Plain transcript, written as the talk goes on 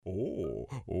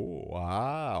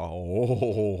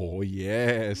Oh,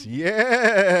 yes.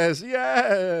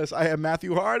 I am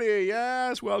Matthew Hardy.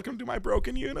 Yes, welcome to my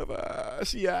broken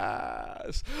universe.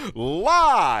 Yes.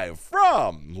 Live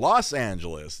from Los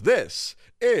Angeles, this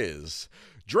is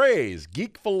Dre's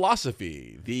Geek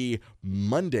Philosophy, the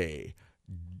Monday,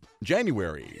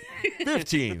 January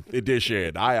 15th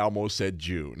edition. I almost said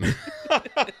June.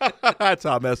 That's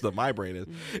how messed up my brain is.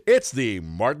 It's the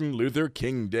Martin Luther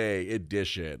King Day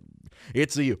edition.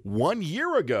 It's the 1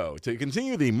 year ago, to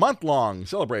continue the month-long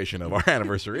celebration of our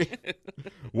anniversary.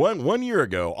 One year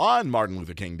ago on Martin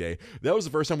Luther King Day, that was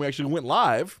the first time we actually went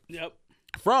live. Yep.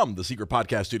 From the Secret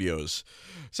Podcast Studios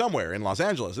somewhere in Los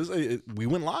Angeles. We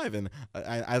went live, and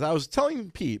as I was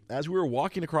telling Pete, as we were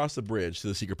walking across the bridge to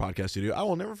the Secret Podcast Studio, I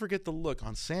will never forget the look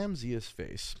on Sam Zia's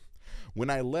face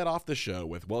when I led off the show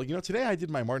with, well, today I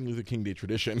did my Martin Luther King Day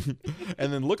tradition,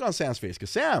 and then look on Sam's face, because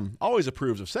Sam always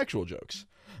approves of sexual jokes,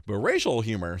 but racial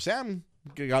humor, Sam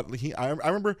I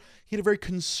remember he had a very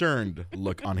concerned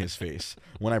look on his face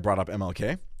when I brought up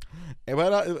MLK.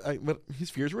 But his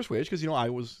fears were assuaged because, I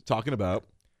was talking about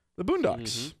the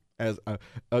Boondocks. As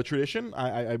a tradition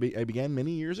I began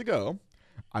many years ago.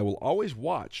 I will always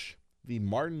watch the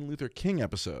Martin Luther King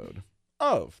episode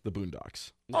of the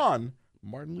Boondocks on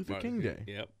Martin Luther King Day.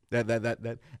 Yep.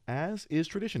 That as is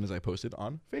tradition, as I posted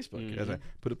on Facebook, as I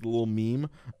put up the little meme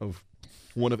of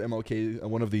one of MLK,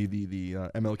 one of the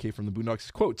MLK from the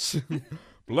Boondocks quotes.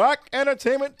 Black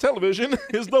entertainment television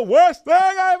is the worst thing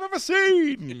I've ever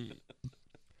seen.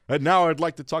 And now I'd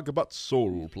like to talk about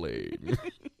Soul Plane.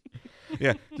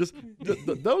 Yeah, just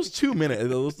those 2 minutes,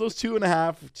 those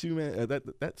 2.5 minutes,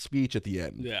 that speech at the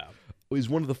end. Yeah. Is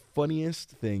one of the funniest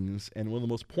things and one of the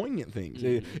most poignant things.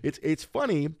 It's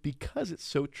funny because it's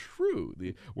so true.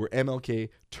 Where MLK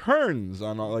turns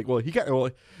on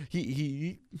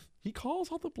he calls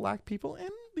all the black people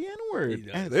the N-word.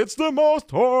 And it's the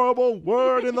most horrible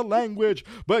word in the language,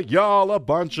 but y'all a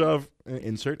bunch of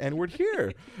insert N-word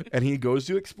here. And he goes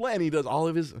to explain. He does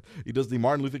the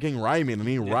Martin Luther King rhyming, and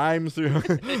he rhymes through.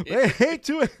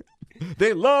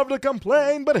 They love to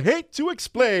complain, but hate to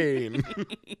explain.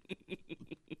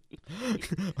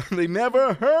 They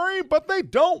never hurry, but they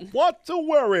don't want to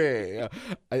worry.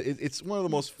 It's one of the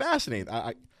most fascinating.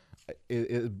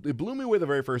 It blew me away the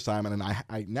very first time, and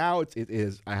now it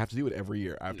is. I have to do it every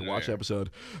year. I have to watch the episode.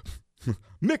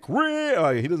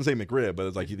 McRib. He doesn't say McRib, but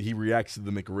it's like he reacts to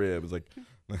the McRib. It's like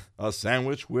a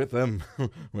sandwich with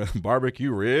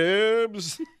barbecue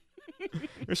ribs.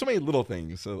 There's so many little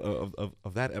things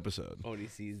of that episode. Oh, and he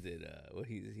sees that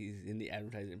he's in the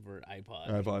advertisement for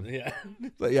iPod. Yeah.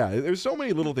 But yeah, there's so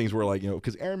many little things where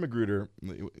because Aaron McGruder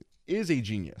is a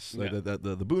genius. Yeah.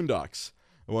 The Boondocks,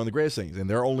 one of the greatest things, and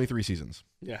there are only 3 seasons.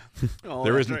 Yeah. Oh,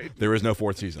 there is no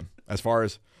 4th season. As far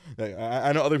as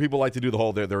I know, other people like to do the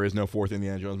whole there is no 4th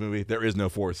Indiana Jones movie. There is no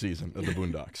 4th season of the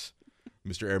Boondocks.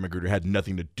 Mr. Aaron McGruder had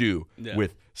nothing to do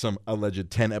with some alleged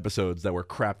 10 episodes that were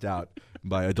crapped out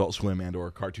by Adult Swim and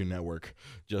or Cartoon Network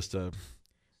just to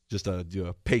do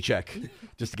a paycheck,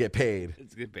 just to get paid,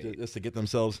 just to get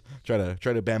themselves try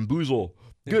to bamboozle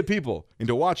good people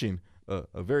into watching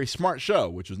a very smart show,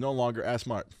 which was no longer as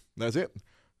smart. That's it.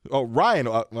 Oh, Ryan,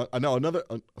 another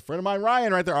friend of mine,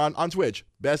 Ryan, right there on Twitch.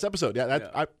 Best episode.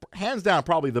 Yeah, hands down,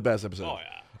 probably the best episode. Oh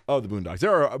yeah. Of the Boondocks.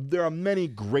 There are many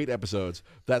great episodes.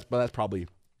 That's probably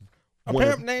A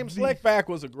Pimp Named Slickback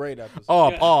was a great episode.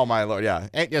 Oh my lord, yeah.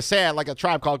 Ain't you sad like a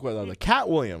Tribe Called Quest? The Cat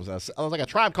Williams. I was like a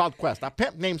Tribe Called Quest. A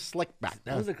Pimp Named Slickback.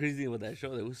 That was the crazy thing with that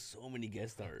show. There was so many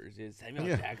guest stars.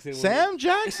 Samuel Jackson. Sam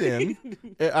Jackson.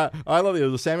 I love it. It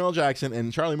was Samuel Jackson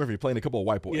and Charlie Murphy playing a couple of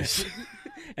white boys. Yes.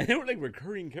 And they were like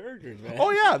recurring characters, man. Oh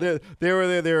yeah, they were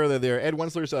there. Ed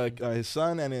Wensler's his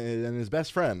son and his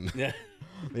best friend. Yeah.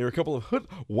 They were a couple of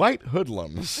white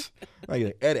hoodlums.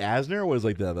 Like Ed Asner was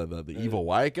like the evil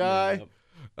white guy.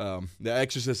 Yeah. The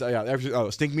Exorcist.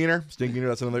 Stinkmeaner.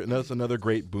 Stinkmeaner. That's another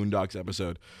great Boondocks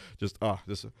episode. Just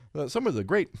some of the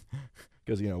great,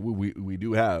 because we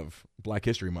do have Black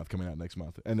History Month coming out next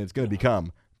month, and it's going to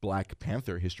become Black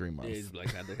Panther History Month. It is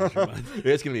Black Panther History Month.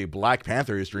 It's going to be Black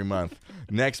Panther History Month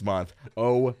next month.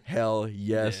 Oh hell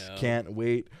yes! Yeah. Can't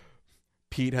wait.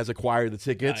 Pete has acquired the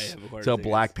tickets to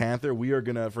Black Panther. We are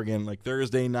gonna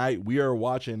Thursday night. We are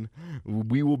watching.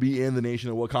 We will be in the nation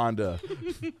of Wakanda.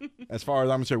 As far as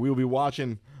I'm concerned, we will be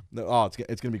watching.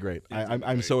 It's gonna be great.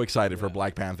 I'm so excited for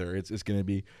Black Panther. It's gonna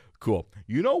be cool.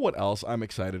 You know what else I'm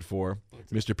excited for,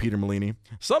 Mr. Peter Malini?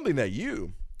 Something that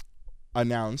you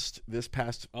announced this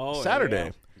past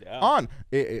Saturday on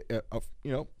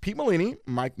Pete Malini,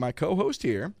 my co-host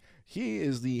here. He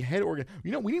is the head organ.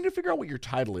 You know, we need to figure out what your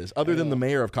title is, other than the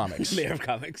mayor of comics. Mayor of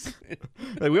comics.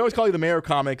 Like, we always call you the mayor of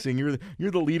comics, and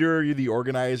you're the leader, you're the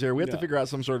organizer. We have to figure out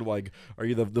some sort of like, are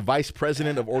you the vice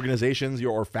president of organizations,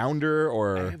 or founder,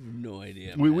 or? I have no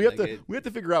idea. We have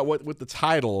to figure out what the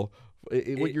title.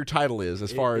 What your title is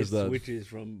as far as the switches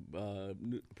from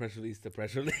press release to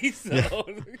press release. So.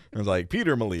 It's like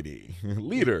Peter Malidi,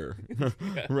 leader,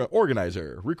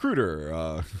 organizer,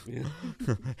 recruiter,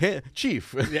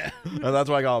 chief. Yeah, and that's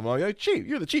why I call him. I'm like, chief,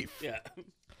 you're the chief. Yeah.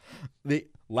 The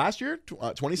last year,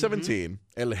 2017,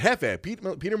 El Jefe, Peter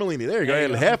Malini. There you go,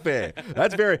 El Jefe.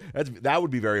 That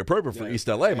would be very appropriate for East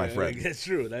LA, my friend. That's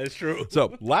true. That is true.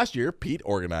 So last year, Pete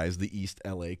organized the East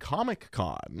LA Comic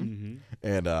Con,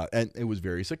 and it was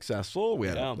very successful. We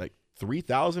had like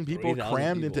 3,000 people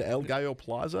crammed into El Gallo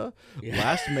Plaza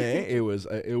last May. It was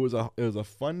a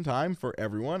fun time for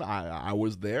everyone. I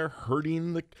was there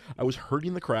herding the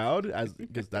crowd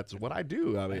because that's what I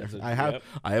do. I mean, I have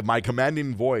my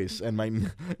commanding voice and my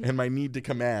need to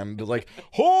command. It's like,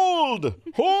 hold,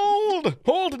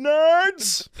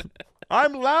 nerds!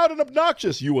 I'm loud and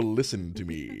obnoxious. You will listen to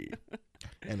me,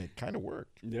 and it kind of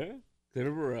worked. Yeah, I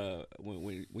remember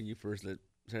when you first started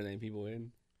letting people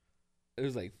in. It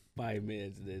was like 5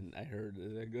 minutes, and then I heard,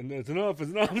 like, no, it's enough,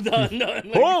 done.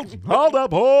 Like, hold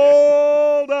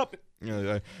up. You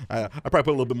know, I probably put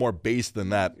a little bit more bass than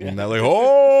that, and they're like,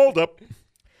 hold up.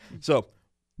 So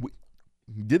we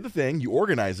did the thing. You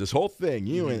organized this whole thing,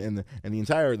 and the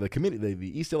entire committee,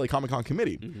 the East LA Comic Con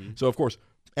committee. So of course,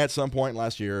 at some point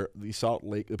last year, the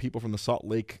people from the Salt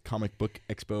Lake Comic Book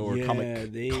Expo or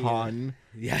Comic Con,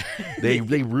 they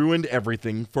ruined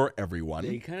everything for everyone.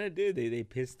 They kind of did. They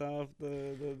pissed off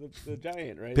the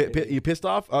giant, right? You pissed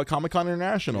off Comic Con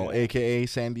International, aka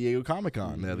San Diego Comic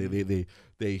Con.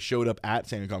 They showed up at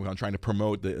San Diego Comic Con trying to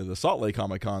promote the Salt Lake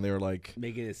Comic Con. They were like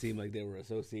making it seem like they were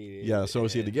associated. Yeah,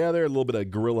 associated together. A little bit of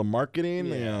guerrilla marketing.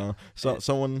 Yeah. You know,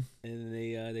 someone. And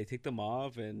they ticked them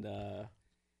off and.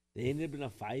 They ended up in a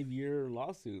 5-year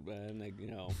lawsuit, man. Like, you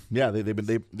know. Yeah, they've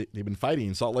been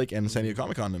fighting Salt Lake and San Diego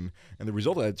Comic Con, and the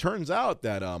result of it turns out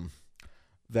that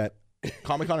that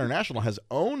Comic Con International has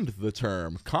owned the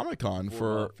term Comic Con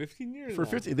for 15 years. For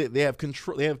 15, they have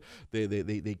control.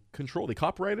 They control. They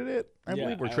copyrighted it, I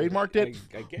believe, or trademarked it.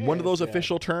 I guess, one of those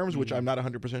official terms, which I'm not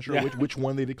 100% sure which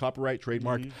one they did copyright,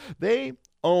 trademark. They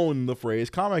own the phrase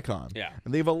Comic Con. Yeah.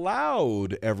 And they've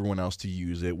allowed everyone else to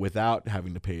use it without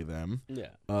having to pay them. Yeah.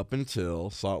 Up until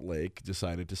Salt Lake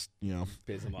decided to,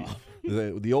 piss them off.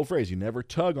 The old phrase, you never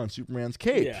tug on Superman's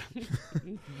cape. Yeah.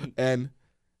 And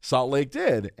Salt Lake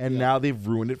did, and now they've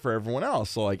ruined it for everyone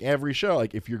else. So, like, every show,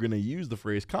 like, if you're going to use the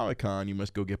phrase Comic Con, you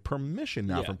must go get permission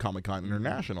now from Comic Con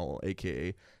International,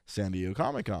 a.k.a. San Diego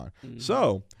Comic Con.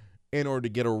 So, in order to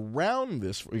get around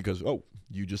this, because,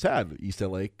 you just had East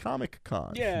LA Comic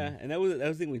Con. Yeah, and that was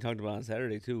the thing we talked about on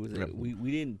Saturday, too, was that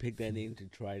we didn't pick that name to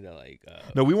try to, like...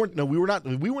 No, we were not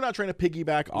trying to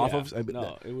piggyback off of...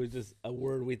 No, it was just a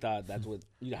word we thought that's what...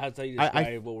 That's how you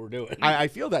describe what we're doing. I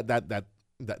feel that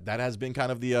has been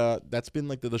kind of the that's been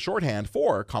like the shorthand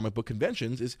for comic book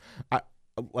conventions is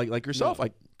like yourself,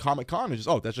 like Comic Con is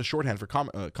just that's just shorthand for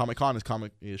Comic Con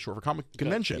is short for comic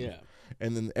convention,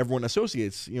 and then everyone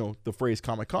associates the phrase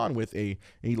Comic Con with a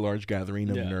large gathering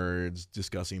of nerds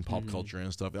discussing pop culture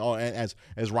and stuff. And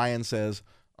as Ryan says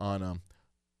on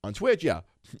Twitch,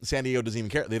 San Diego doesn't even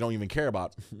care. They don't even care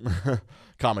about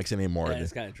comics anymore. Yeah,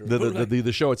 it's kind of true.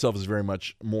 The show itself is very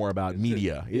much more about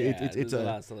media.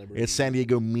 It's San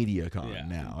Diego Media Con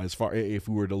now. As far if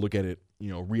we were to look at it,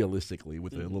 realistically,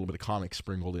 with a little bit of comics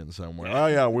sprinkled in somewhere. Oh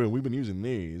yeah, we've been using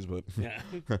these, but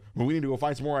we need to go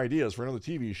find some more ideas for another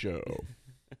TV show.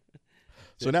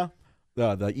 So now.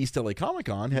 The East LA Comic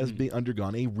Con has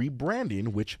undergone a rebranding,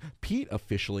 which Pete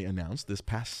officially announced this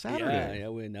past Saturday. Yeah,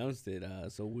 we announced it.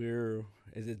 So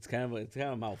it's kind of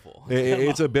a mouthful.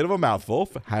 It's a bit of a mouthful.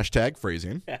 Hashtag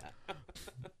phrasing. Yeah.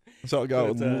 So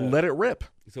let it rip.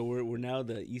 So we're now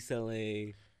the East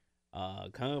LA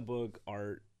Comic Book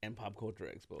Art and Pop Culture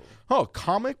Expo. Oh,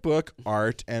 Comic Book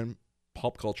Art and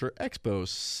Pop Culture Expo.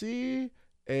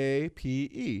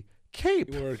 CAPE.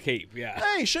 Cape. Or Cape, yeah.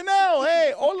 Hey, Chanel.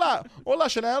 Hey, hola. Hola,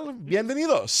 Chanel.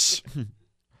 Bienvenidos.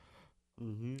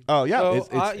 Oh, yeah. So,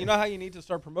 it's you know how you need to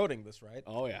start promoting this, right?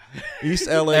 Oh, yeah. East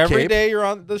LA Every Cape. day you're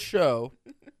on the show,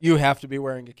 you have to be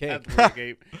wearing a cape.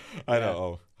 I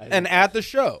know. And at the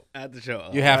show.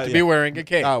 You have to be wearing a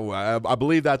cape. Oh, I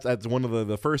believe that's one of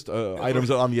the first items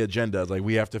on the agenda. It's like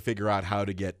we have to figure out how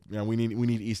to get, we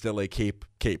need East LA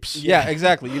capes. Yeah,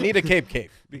 exactly. You need a cape.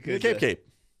 Because cape.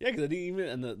 Yeah, because even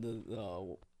in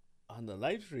on the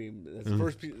live stream, that's the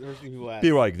first thing people ask.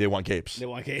 People are like, they want capes. They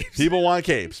want capes. People want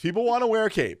capes. People want to wear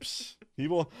capes.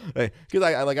 People, because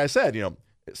I like I said,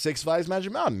 Six Flags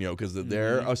Magic Mountain, because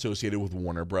they're associated with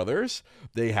Warner Brothers.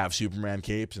 They have Superman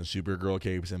capes and Supergirl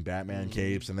capes and Batman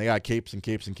capes, and they got capes and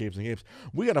capes and capes and capes.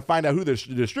 We got to find out who their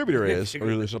distributor is or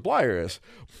who their supplier is.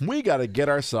 We got to get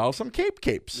ourselves some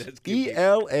capes.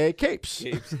 ELA capes.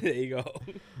 There you go.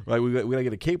 Right, we got to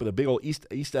get a cape with a big old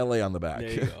East LA on the back.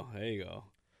 There you go.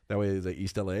 That way it's like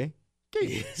East LA.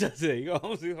 There you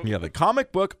go. Yeah, the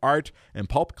Comic Book Art and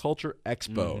Pulp Culture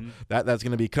Expo. That's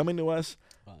going to be coming to us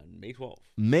on May 12th.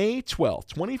 May 12th,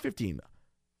 2015.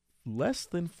 Less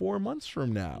than 4 months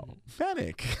from now.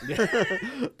 Panic.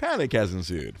 Panic has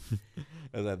ensued.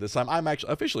 And this time, I'm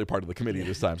actually officially part of the committee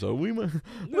this time. So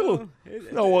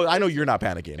I know you're not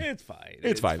panicking. It's fine.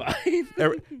 It's fine.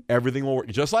 Everything will work.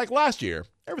 Just like last year,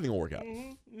 everything will work out.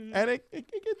 And it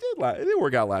did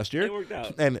work out last year. It worked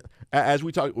out. And as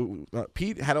we talked,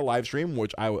 Pete had a live stream,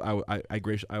 which I was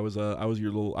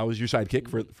your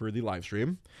sidekick for the live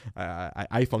stream.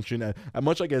 I function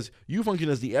much like as you function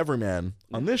as the Everman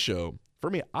on this show. For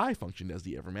me, I functioned as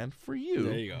the Everman for you,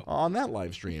 there you go. On that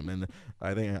live stream, and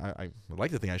I think I would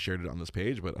like to think I shared it on this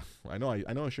page, but I know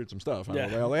I shared some stuff. Yeah.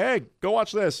 I was like, hey, go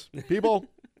watch this, people.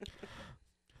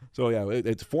 So yeah,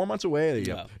 it's 4 months away.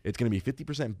 Yeah. It's going to be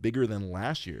 50% bigger than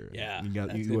last year. Yeah,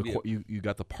 you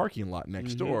got the parking lot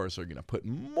next door, so you're going to put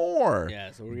more.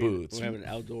 Yeah, so we're booths. We have an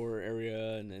outdoor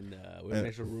area, and then we have an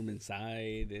extra room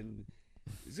inside, and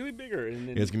it's gonna be bigger. And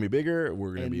then, it's gonna be bigger.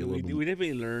 We're gonna be a little. We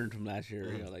definitely learned from last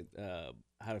year,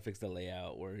 how to fix the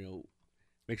layout, or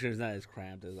make sure it's not as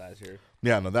cramped as last year.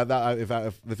 Yeah, no,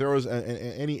 if there was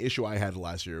any issue I had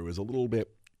last year, it was a little bit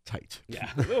tight. Yeah,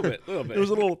 a little bit. It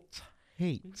was a little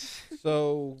tight.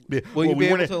 So will you be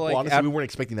able to honestly, we weren't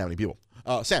expecting that many people.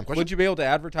 Sam, question? Would you be able to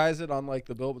advertise it on like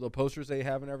the posters they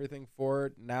have and everything for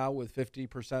it now with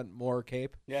 50% more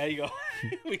cape? Yeah, there you go.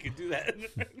 We could do that.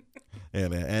 Yeah,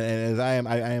 man. And as I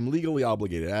am legally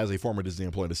obligated as a former Disney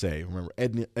employee to say, remember,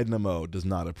 Edna Moe does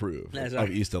not approve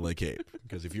of East LA Cape.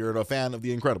 Because if you're a fan of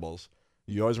The Incredibles,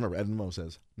 you always remember Edna Moe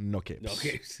says, no capes. No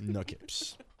capes. No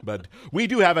capes. But we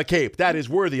do have a cape that is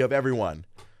worthy of everyone.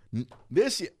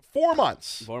 This 4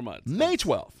 months. 4 months. May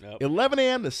 12th, 11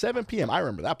 a.m. to 7 p.m. I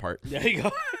remember that part. There you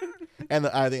go. And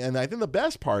I think the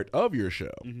best part of your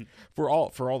show for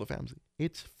all the families,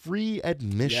 it's free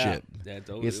admission. Yeah,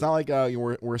 it's not like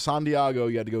we're Santiago.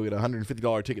 You had to go get a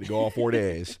 $150 ticket to go all 4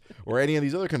 days, or any of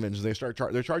these other conventions.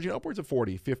 They're charging upwards of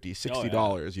 $40, $50,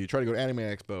 $60. You try to go to Anime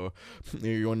Expo,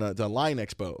 you're going to Line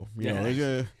Expo.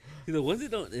 The ones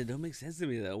that don't make sense to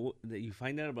me that you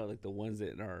find out about, like the ones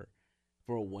that are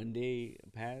for a 1 day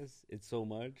pass, it's so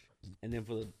much, and then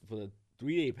for the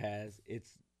 3 day pass,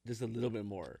 it's just a little bit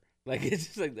more. Like it's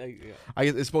just like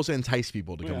it's supposed to entice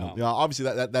people to come. Yeah. Obviously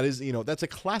that is that's a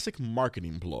classic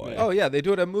marketing ploy. Oh yeah, they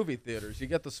do it at movie theaters. You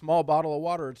get the small bottle of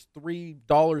water; it's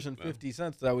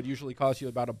 $3.50. That would usually cost you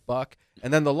about $1,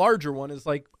 and then the larger one is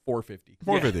like $4.50.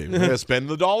 $4.50. Yeah. Spend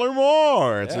the $1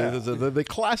 more. It's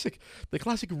the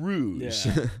classic ruse.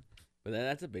 Yeah. But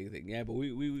that's a big thing. Yeah, but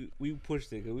we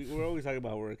pushed it. We're always talking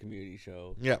about we're a community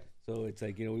show. Yeah. So it's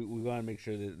like, we want to make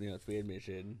sure that, it's free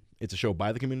admission. It's a show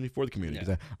by the community for the community.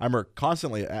 Yeah. I remember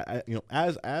constantly,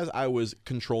 as I was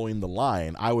controlling the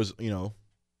line, I was,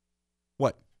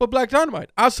 what? But Black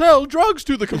Dynamite, I sell drugs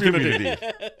to the community.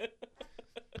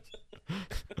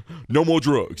 No more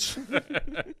drugs.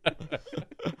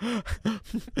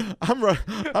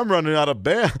 I'm running out of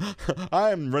bail.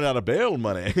 I'm running out of bail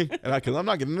money, because I'm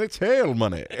not getting any tail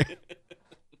money.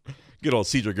 Good old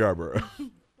Cedric Garber.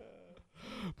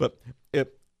 But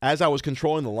as I was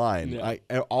controlling the line,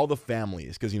 all the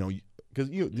families, because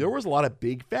there was a lot of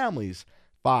big families.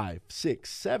 5, 6,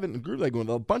 7 groups, like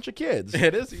a bunch of kids.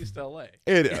 It is East LA.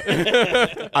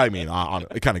 I mean,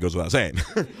 it kind of goes without saying.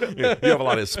 You have a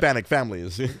lot of Hispanic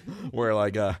families where,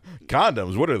 like,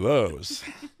 condoms. What are those?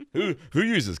 Who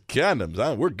uses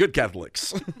condoms? We're good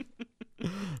Catholics.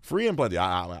 Free and plenty.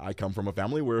 I come from a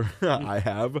family where I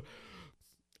have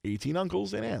 18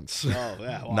 uncles and aunts. Oh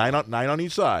yeah, wow. Nine on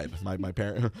each side.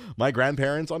 My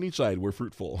grandparents on each side were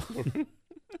fruitful.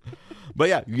 But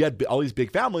yeah, you had all these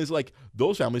big families. Like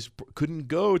those families couldn't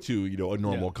go to a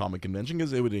normal comic convention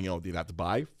because they would they'd have to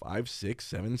buy 5, 6,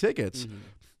 7 tickets. Mm-hmm.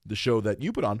 The show that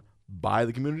you put on by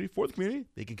the community for the community,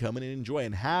 they can come in and enjoy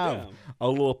and have a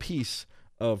little piece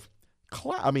of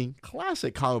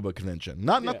classic comic book convention.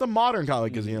 Not the modern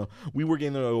comic because we were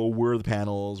getting where the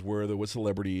panels, where the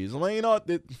celebrities. And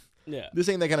Yeah. This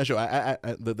ain't that kind of show.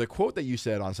 The quote that you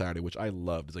said on Saturday, which I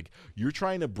loved, is like you're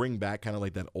trying to bring back kind of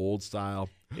like that old style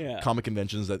comic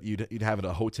conventions that you'd have at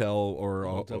a hotel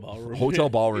or hotel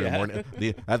ballroom Yeah. or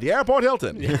at the airport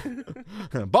Hilton,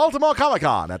 Baltimore Comic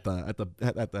Con at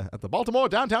the Baltimore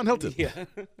downtown Hilton. Yeah.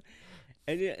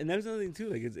 And that's another thing too.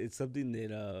 Like it's something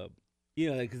that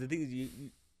because the thing is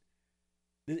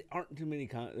there aren't too many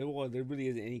well, there really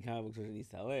isn't any comic books in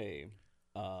East LA.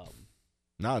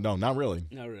 No, not really.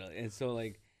 Not really. And so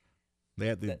like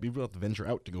people have to venture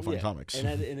out to go find comics.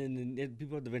 And then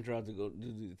people have to venture out to go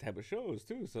do these type of shows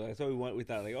too. So that's why we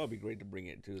thought like, oh, it'd be great to bring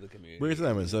it to the community. Bring it to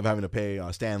them instead of having to pay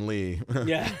Stan Lee.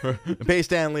 Yeah. Pay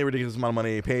Stan Lee a ridiculous amount of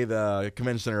money. Pay the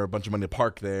convention center a bunch of money to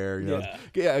park there.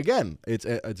 Yeah. Again,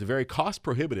 it's very cost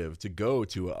prohibitive to go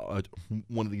to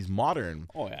one of these modern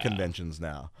conventions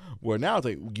now. Where now it's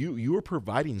like you are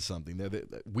providing something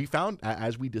that we found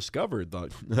as we discovered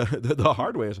the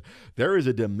hard way. There is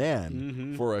a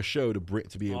demand for a show to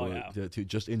be able to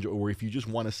just enjoy, or if you just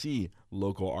want to see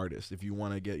local artists, if you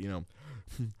want to get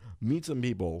meet some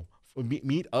people,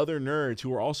 meet other nerds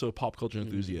who are also pop culture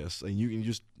enthusiasts, and you can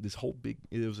just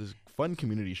it was this fun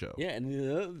community show. Yeah, and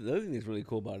the other thing that's really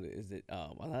cool about it is that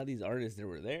a lot of these artists that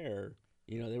were there,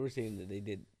 they were saying that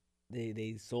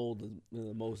they sold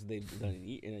the most they've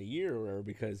done in a year or whatever,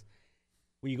 because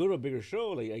when you go to a bigger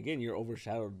show, like again, you're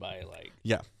overshadowed by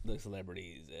the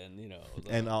celebrities and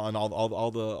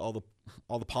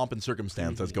all the pomp and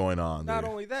circumstance that's going on. Not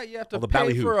only that, you have to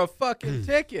pay for a fucking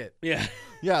ticket. Yeah,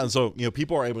 and so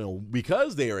people are able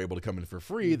because they are able to come in for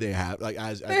free. They have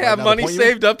they have money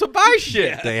saved up to buy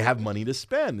shit. They have money to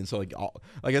spend, and so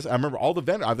I guess I remember all the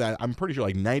vendors. I'm pretty sure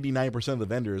 99% of the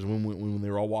vendors when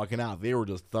they were all walking out, they were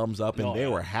just thumbs up and they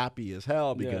were happy as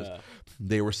hell because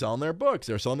they were selling their books,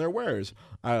 they were selling their wares.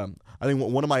 I think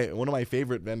one of my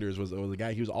favorite vendors was a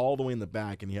guy. He was all the way in the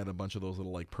back, and he had a bunch of those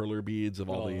little perler beads of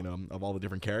all the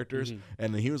different characters.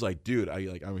 And then he was like, "Dude,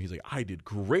 he's like, I did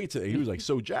great today." He was like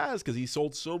so jazzed because he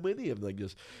sold so many of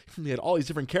he had all these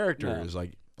different characters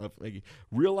like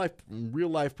real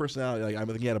life personality. Like I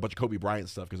think he had a bunch of Kobe Bryant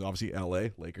stuff because obviously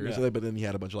L.A. Lakers. But then he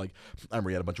had a bunch of he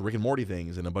had a bunch of Rick and Morty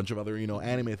things and a bunch of other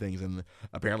anime things. And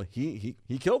apparently he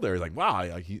killed there. He's like, wow,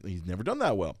 he's never done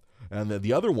that well. And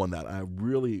the other one that I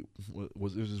really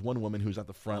was, there was this one woman who's at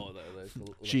the front.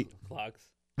 She clocks.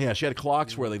 Yeah, she had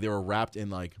clocks where they were wrapped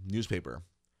in newspaper.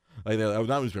 Like they were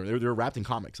not newspaper. They were wrapped in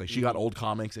comics. Like she got old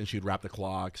comics and she'd wrap the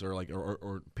clocks or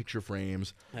or picture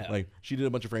frames. Yeah. Like she did a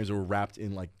bunch of frames that were wrapped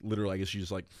in literally. I guess she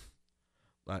just it'd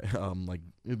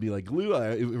be like glue.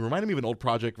 It reminded me of an old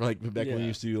project back when we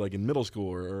used to do in middle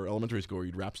school or elementary school, where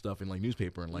you'd wrap stuff in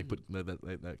newspaper and put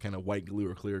that kind of white glue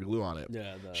or clear glue on it.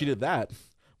 Yeah, she did that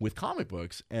with comic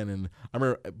books. And then I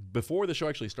remember before the show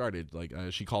actually started,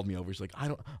 she called me over. She's like,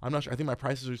 I'm not sure. I think my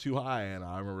prices are too high. And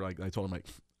I remember I told him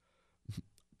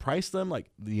price them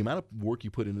the amount of work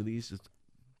you put into these. Just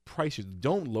price you.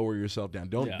 Don't lower yourself down.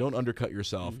 Don't undercut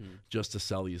yourself just to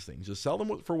sell these things. Just sell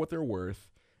them for what they're worth,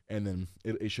 and then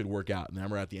it should work out. And I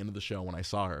remember at the end of the show when I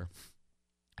saw her,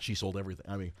 she sold everything.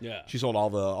 I mean, she sold all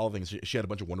the things. She had a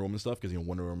bunch of Wonder Woman stuff because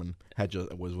Wonder Woman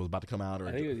was about to come out, or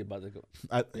I think it was about to go.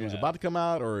 It was about to come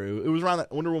out, or it was around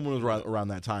that. Wonder Woman was around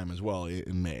that time as well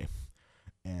in May,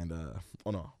 and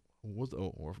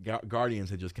Guardians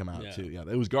had just come out too. Yeah,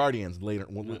 it was Guardians later.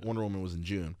 Wonder Woman was in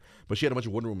June, but she had a bunch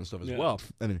of Wonder Woman stuff as well,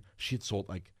 and then she had sold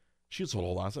a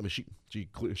whole lot of stuff.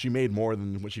 She made more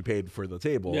than what she paid for the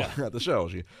table at the show.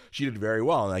 She did very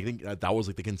well, and I think that was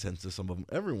the consensus of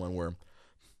everyone where.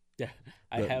 Yeah,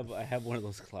 I have one of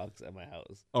those clocks at my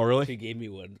house. Oh, really? She gave me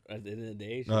one at the end of the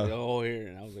day. She was like, "Oh, here,"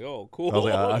 and I was like, "Oh, cool." I was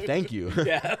like, "Thank you."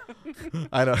 Yeah,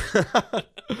 I know.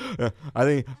 I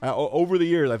think over the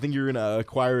years, I think you're gonna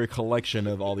acquire a collection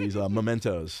of all these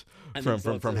mementos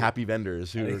from happy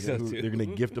vendors who they're gonna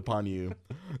gift upon you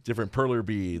different perler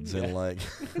beads and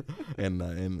and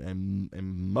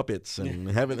Muppets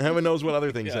and heaven knows what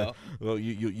other things. Well,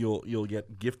 you'll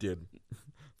get gifted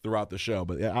throughout the show.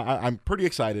 But I'm pretty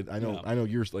excited. I know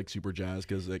you're super jazzed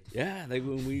because when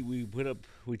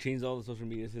we changed all the social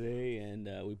media today, and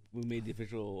we made the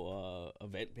official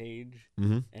event page,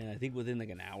 and I think within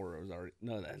an hour it was already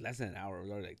less than an hour it was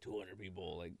already 200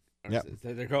 people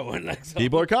they're going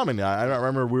people are coming. I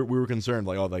remember we were concerned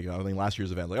I think last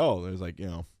year's event there's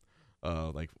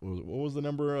what was the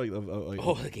number?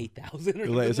 8,000.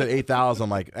 It said 8,000.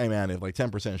 I'm like, hey man, if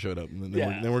 10% showed up,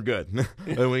 then we're good.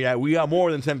 we got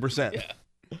more than 10%.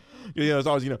 It's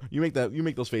always you make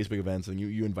those Facebook events and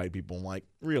you invite people, and like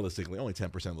realistically, only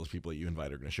 10% of those people that you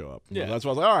invite are going to show up. Yeah. That's why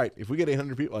I was like, all right, if we get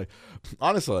 800 people, like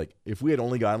honestly, like if we had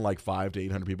only gotten like 500 to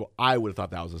 800 people, I would have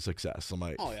thought that was a success. I'm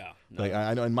like, Oh yeah. No. like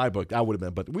I know in my book that would have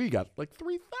been, but we got like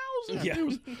 3,000. Yeah. It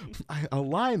was a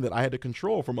line that I had to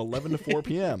control from 11 to 4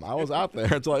 p.m. I was out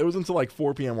there until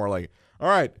 4 p.m. We're like, all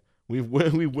right, we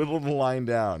whittled the line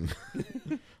down.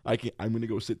 I'm going to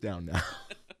go sit down now.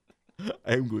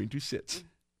 I'm going to sit.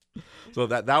 So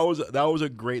that was a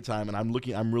great time, and I'm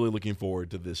really looking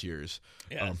forward to this year's.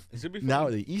 Yeah, it should be fun. Now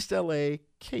the East LA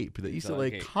CAPE, the East LA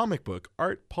Cape. Comic Book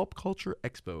Art Pulp Culture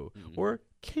Expo, or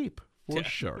CAPE for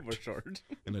short. For short.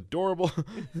 An adorable.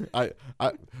 I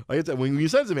like I said, when you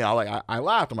said it to me, I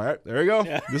laughed. I'm like, all right, there you go.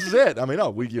 Yeah. This is it. I mean, no,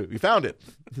 we found it.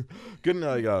 Couldn't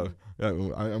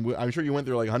I'm sure you went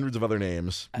through like hundreds of other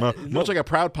names, much like a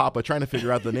proud papa trying to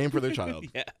figure out the name for their child.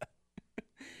 Yeah.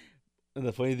 And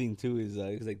the funny thing too is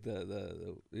it's like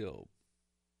the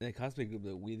the cosplay group,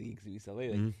 the We the Geeks of East LA,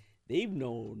 like they've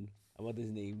known about this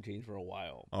name change for a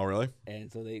while. Oh, really?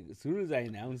 And so as soon as I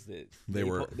announced it,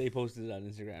 They posted it on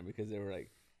Instagram because they were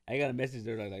like, I got a message.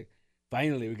 They're like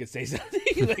finally we could say something.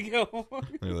 Like, yo.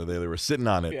 They were sitting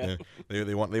on it. Yeah.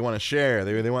 They want to share.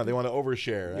 They want to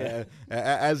overshare. Yeah.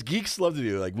 As geeks love to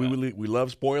do. Like we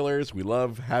love spoilers. We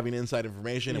love having inside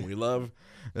information, and we love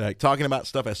like talking about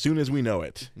stuff as soon as we know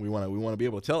it. We want to be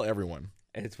able to tell everyone.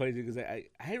 And it's funny because I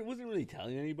wasn't really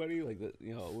telling anybody like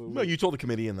No, you told the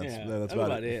committee, and that's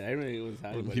about it. I really wasn't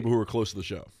telling anybody. People who were close to the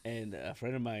show. And a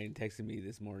friend of mine texted me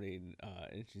this morning,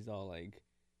 and she's like,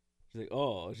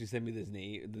 oh, she sent me the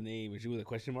name, and she was a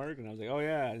question mark, and I was like, oh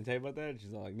yeah, I didn't tell you about that. And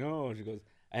she's all like, no. And she goes,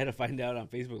 I had to find out on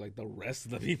Facebook like the rest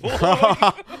of the people.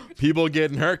 People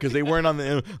getting hurt because they weren't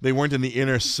in the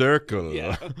inner circle.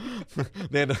 Yeah.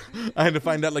 I had to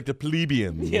find out like the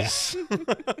plebeians. Yeah.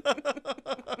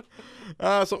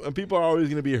 So people are always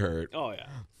going to be hurt. Oh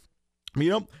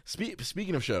yeah.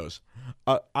 Speaking of shows,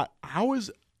 I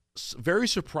was very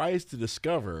surprised to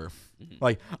discover,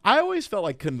 like I always felt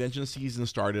like convention season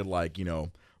started like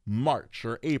March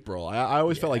or April. I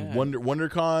always felt like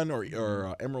WonderCon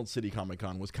or Emerald City Comic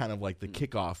Con was kind of like the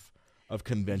kickoff of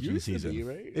convention season. Be,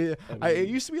 right? It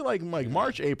used to be like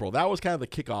March, April. That was kind of the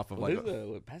kickoff of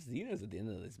Pasadena's at the end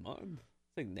of this month.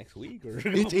 It's like next week or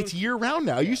it's year round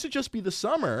now. It used to just be the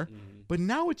summer, but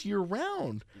now it's year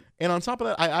round. And on top of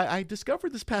that, I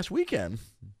discovered this past weekend.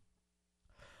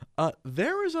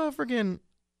 There's like an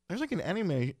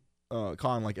anime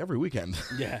con like every weekend.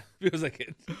 Yeah, feels like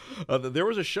it. There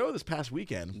was a show this past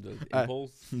weekend, the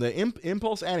Impulse, the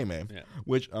Impulse Anime,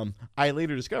 which I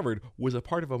later discovered was a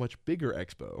part of a much bigger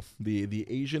expo, the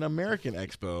Asian American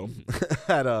Expo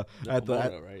at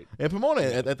Pomona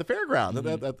at the fairground,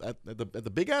 at the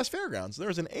big ass fairgrounds. There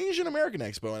was an Asian American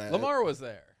Expo, and Lamar was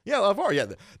there. Yeah, Lamar. Yeah,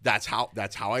 that's how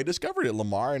I discovered it.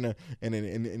 Lamar and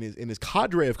his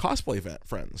cadre of cosplay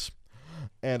friends,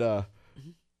 and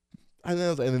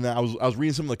then I was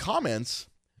reading some of the comments,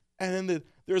 and then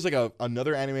there's like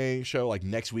another anime show like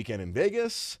next weekend in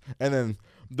Vegas, and then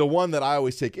the one that I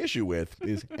always take issue with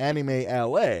is Anime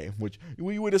LA, which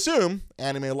we would assume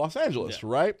Anime Los Angeles,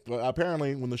 right? But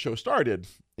apparently, when the show started,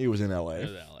 it was in LA.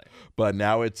 But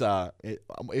now it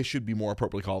should be more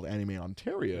appropriately called Anime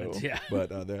Ontario. Yeah.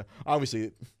 But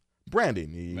obviously,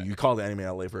 branding. You call it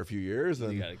Anime LA for a few years,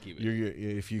 and you gotta keep it.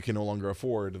 If you can no longer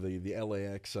afford the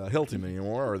LAX Hilton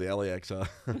anymore, or the LAX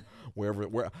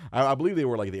where I believe they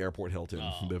were like the Airport Hilton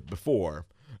before,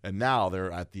 and now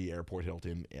they're at the Airport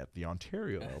Hilton at the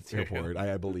Ontario airport.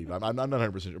 I believe I'm not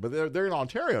 100% sure, but they're in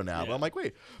Ontario now. Yeah. But I'm like,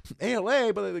 wait,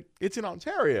 ALA, but it's in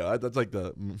Ontario. That's like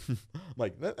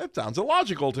that sounds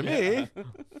illogical to me.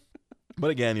 But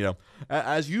again,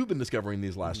 as you've been discovering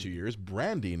these last 2 years,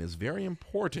 branding is very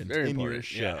important your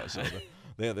show. Yeah. So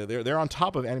they're on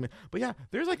top of anime. But yeah,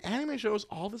 there's like anime shows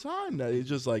all the time. It's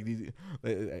just like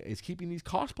it's keeping these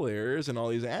cosplayers and all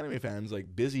these anime fans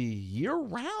like busy year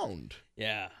round.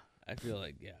 Yeah, I feel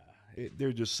like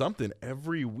there's just something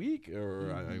every week.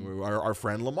 Or our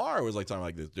friend Lamar was like talking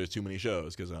like there's too many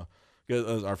shows because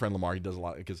our friend Lamar, he does a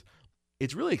lot because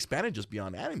it's really expanded just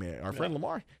beyond anime. Our friend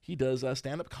Lamar, he does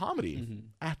stand-up comedy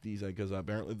at these because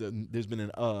apparently there's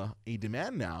been a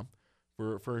demand now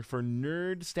for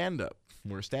nerd stand-up,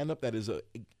 where stand-up that is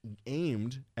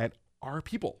aimed at our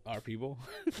people. Our people.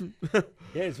 Yeah,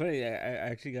 it's funny. I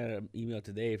actually got an email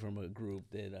today from a group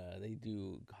that they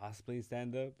do cosplay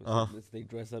stand-up. So they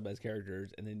dress up as characters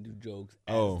and then do jokes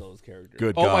as those characters.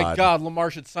 Good God. God. My God,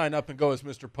 Lamar should sign up and go as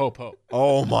Mr. Popo.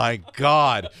 Oh my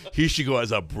God, he should go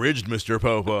as abridged Mr.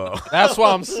 Popo. That's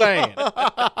what I'm saying.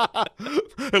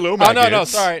 Hello,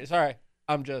 Maggots. No, sorry.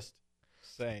 I'm just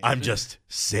saying. I'm just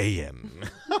saying.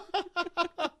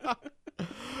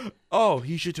 Oh,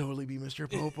 he should totally be Mr.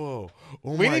 Popo.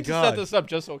 Oh We my need to god. set this up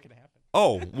just so it can happen.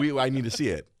 Oh, I need to see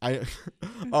it.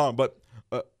 But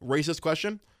racist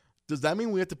question. Does that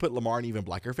mean we have to put Lamar in even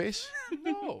blacker face?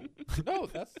 No,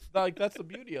 that's the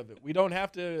beauty of it. We don't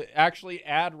have to actually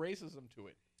add racism to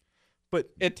it. But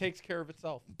It takes care of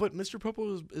itself. but Mr.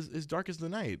 Popo is dark as the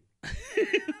night.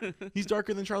 He's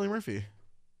darker than Charlie Murphy.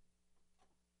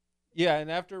 Yeah,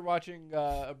 and after watching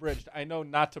Abridged, I know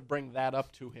not to bring that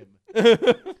up to him.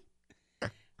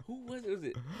 Who was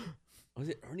it? Was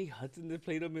it Ernie Hudson that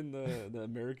played him in the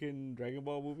American Dragon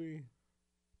Ball movie?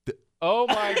 Oh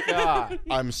my god!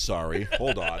 I'm sorry.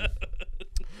 Hold on.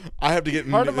 I have to get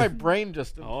Part of my brain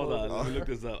just Hold on, imploded. let me look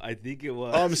this up. I think it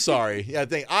was. I'm sorry. Yeah,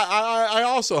 I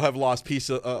also have lost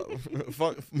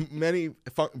many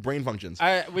brain functions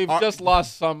We've just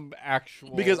lost some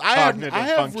actual because I have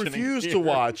cognitive functioning refused here. to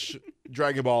watch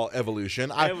Dragon Ball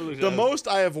Evolution. Evolution. The most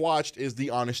I have watched is the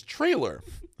honest trailer.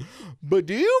 But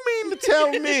do you mean to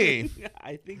tell me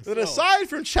I think so. that aside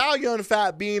from Chow Yun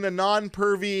Fat being a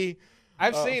non-pervy,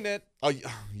 I've seen it oh,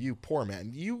 you poor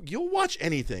man, you'll watch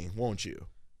anything, won't you?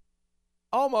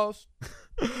 almost.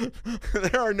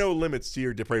 There are no limits to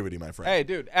your depravity, my friend. Hey,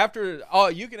 dude. After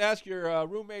you can ask your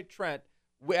roommate Trent.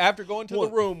 After going to the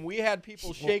room, we had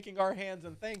people shaking our hands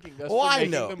and thanking us for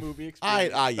making the movie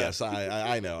experience. Yes,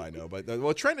 I know.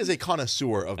 But Trent is a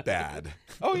connoisseur of bad.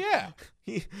 Oh yeah.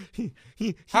 he,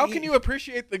 How can you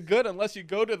appreciate the good unless you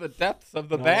go to the depths of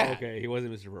the No, bad? Okay, he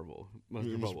wasn't Mr. Purple.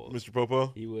 Mr. Popo?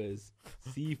 He was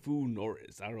Sifu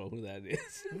Norris. I don't know who that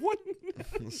is. What?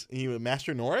 He was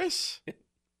Master Norris?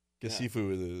 Because Yeah.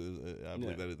 Sifu is, I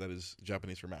believe that is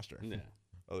Japanese for master. Yeah.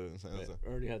 Other than saying But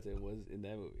Ernie Hudson was in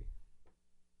that movie.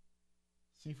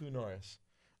 Sifu Norris.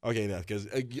 Okay, no, because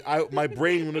my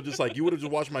brain would have just you would have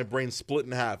just watched my brain split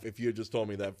in half if you had just told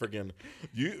me that freaking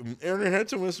Aaron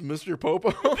Henson was Mr.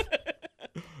 Popo.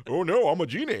 Oh no, I'm a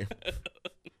genie.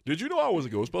 Did you know I was a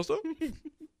Ghostbuster?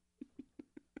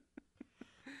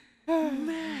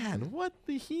 Man, what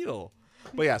the hell?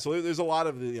 But yeah, so there's a lot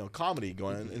of comedy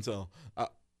going on, and so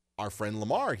our friend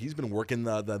Lamar, he's been working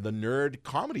the nerd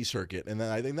comedy circuit, and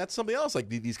then I think that's something else. Like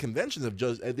these conventions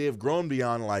have grown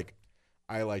beyond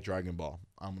I like Dragon Ball.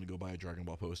 I'm gonna go buy a Dragon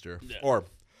Ball poster. Yeah. Or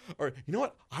you know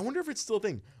what? I wonder if it's still a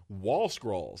thing. Wall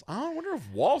scrolls. I wonder if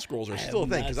wall scrolls are still a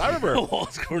thing because I remember wall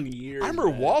scroll in years. I remember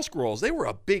wall scrolls. They were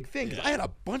a big thing because I had a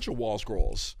bunch of wall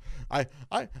scrolls. I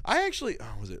actually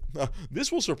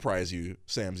this will surprise you,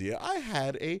 Samzia. I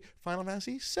had a Final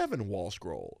Fantasy VII wall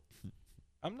scroll.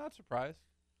 I'm not surprised.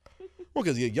 Well,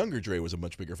 because the younger Dre was a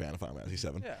much bigger fan of Final Fantasy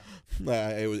VII. Yeah.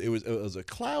 It was a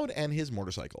Cloud and his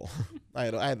motorcycle. I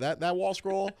had that wall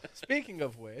scroll. Speaking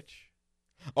of which,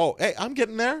 Oh, hey, I'm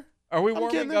getting there. are we I'm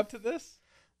warming getting up to this?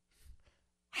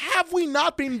 Have we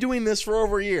not been doing this for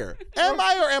over a year? Am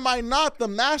I or am I not the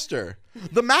master?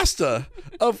 The master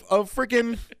of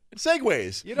freaking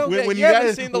segues. You don't. When You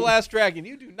haven't seen The Last Dragon.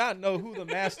 You do not know who the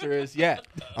master is yet.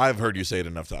 I've heard you say it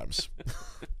enough times.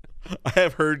 I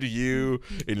have heard you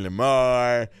and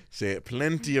Lamar say it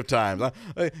plenty of times.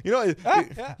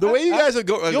 The way you guys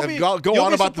go You'll on be about the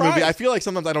movie, surprised. I feel like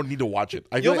sometimes I don't need to watch it.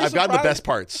 I feel You'll like be I've gotten the surprised. best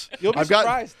parts. You'll be I've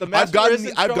surprised. The master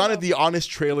isn't I've shown gotten up. the honest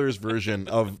trailers version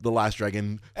of The Last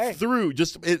Dragon Hey. through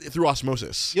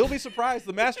osmosis. You'll be surprised.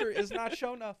 The master is not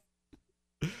shown up.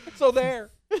 So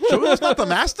there. Shogun's not the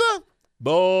master?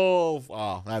 Bull.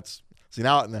 Oh, that's. See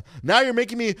now you're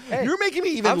making me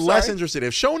even I'm less sorry. interested.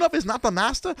 If Shonuff is not the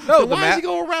master, No, then the why does he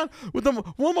go around with one of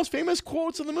the most famous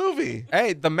quotes in the movie?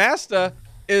 Hey, the master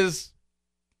is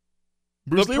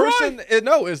Bruce the Leroy? person.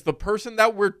 Is the person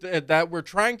that we're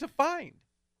trying to find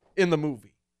in the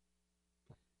movie.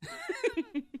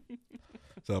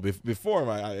 So before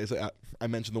I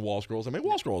mentioned the wall scrolls. I made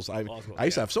wall scrolls. I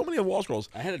used to have so many wall scrolls.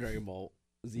 I had a Dragon Ball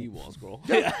Z wall scroll.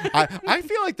 I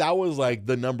feel like that was like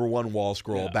the number one wall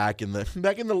scroll back in the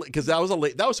because that was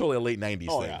totally a late 90s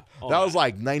Oh, thing. yeah. That was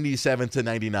like 97 to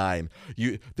 99.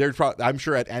 I'm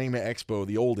sure at Anime Expo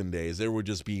the olden days there would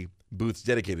just be booths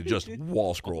dedicated just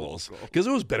wall scrolls because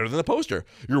it was better than the poster.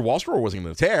 Your wall scroll wasn't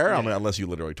going to tear, I mean, unless you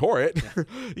literally tore it.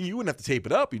 You wouldn't have to tape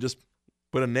it up. You just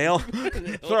put a nail,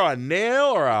 throw a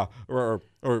nail or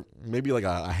maybe like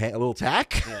a little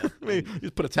tack. Yeah. Maybe you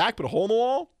just put a tack, put a hole in the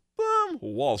wall. Boom,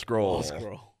 wall scroll. Wall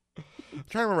scroll. I'm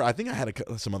trying to remember. I think I had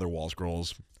some other wall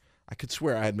scrolls. I could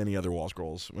swear I had many other wall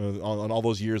scrolls on all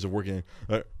those years of working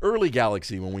early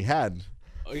Galaxy when we had.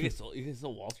 Oh, you can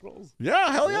sell wall scrolls?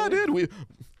 Yeah, hell yeah, dude.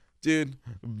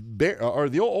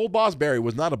 The old boss Barry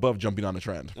was not above jumping on a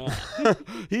trend.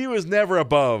 He was never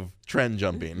above trend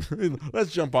jumping.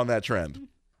 Let's jump on that trend.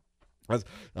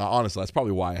 Honestly, that's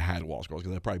probably why I had wall scrolls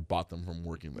because I probably bought them from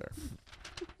working there.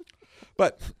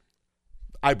 But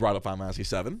I brought up Final Fantasy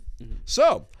VII.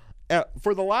 So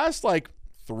for the last like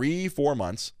 3-4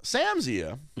 months, Sam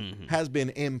Zia has been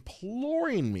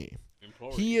imploring me.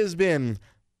 He has been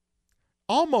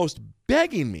almost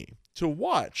begging me to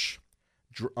watch.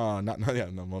 From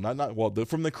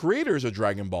the creators of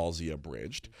Dragon Ball Z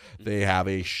Abridged, they have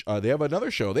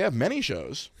another show. They have many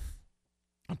shows,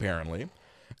 apparently,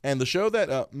 and the show that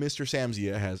Mr. Sam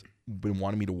Zia has been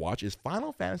wanting me to watch is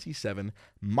Final Fantasy VII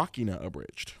Machina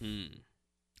Abridged.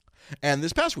 And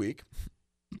this past week,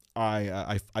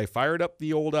 I fired up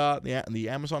the old the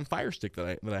Amazon Fire Stick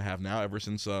that I have now ever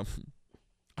since I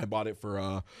bought it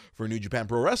for New Japan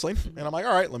Pro Wrestling, and I'm like,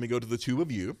 all right, let me go to the Tube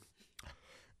of You.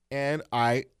 And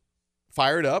I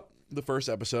fired up the first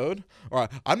episode. Or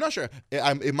I'm not sure.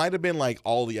 It might have been like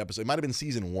all the episodes. It might have been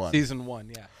season 1. Season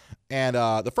 1, yeah. And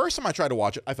the first time I tried to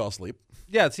watch it, I fell asleep.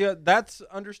 Yeah, see, that's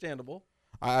understandable.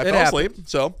 I fell asleep.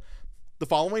 So the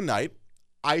following night,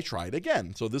 I tried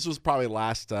again. So this was probably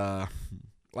last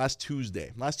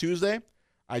Tuesday. Last Tuesday,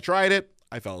 I tried it.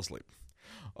 I fell asleep.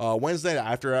 Wednesday,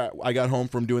 after I got home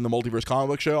from doing the Multiverse comic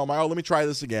book show, I'm like, oh, let me try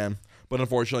this again. But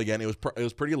unfortunately, again, it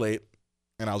was pretty late.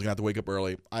 And I was going to have to wake up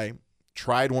early. I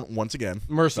tried once again.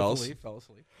 Mercifully, fell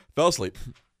asleep. Fell asleep.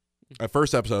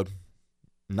 First episode,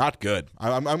 not good.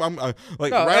 I'm like,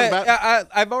 no, right about.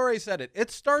 I've already said it. It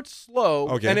starts slow,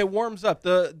 Okay. and it warms up.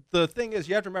 The thing is,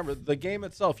 you have to remember, the game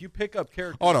itself, you pick up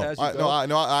characters as you go. I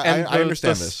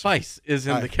understand the this. spice is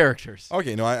in the characters.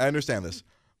 Okay, no, I understand this.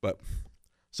 But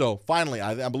so finally,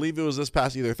 I believe it was this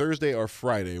past either Thursday or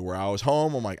Friday where I was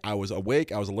home. I'm like, I was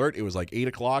awake. I was alert. It was like 8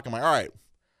 o'clock. I'm like, all right.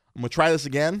 I'm going to try this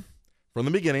again from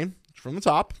the beginning, from the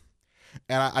top.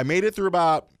 And I made it through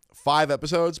about 5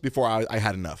 episodes before I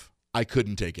had enough. I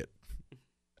couldn't take it.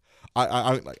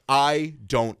 I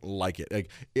don't like it.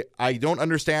 I don't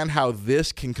understand how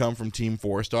this can come from Team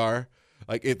 4-Star.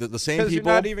 Like the same people. Because you're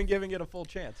not even giving it a full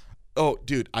chance. Oh,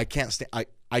 dude, I can't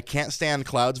stand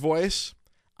Cloud's voice.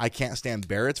 I can't stand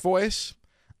Barrett's voice.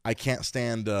 I can't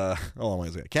stand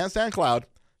can't stand Cloud.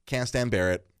 Can't stand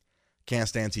Barrett. Can't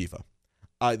stand Tifa.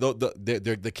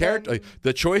 The character,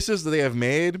 the choices that they have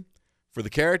made for the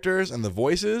characters and the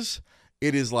voices,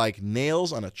 it is like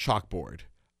nails on a chalkboard.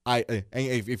 Those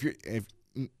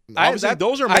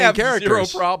are main characters. I have zero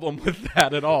problem with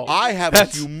that at all. I have a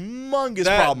humongous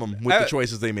problem with the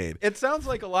choices they made. It sounds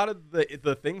like a lot of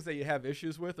the things that you have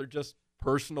issues with are just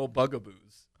personal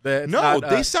bugaboos. They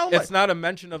sound like it's not a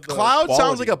mention of the Cloud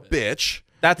sounds like a of it. bitch.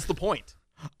 That's the point.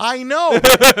 I know.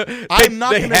 I'm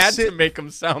not going to had to make them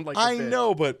sound like. I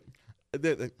know, but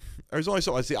there's only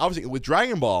so I see. Obviously, with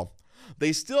Dragon Ball,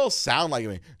 they still sound like. I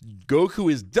mean,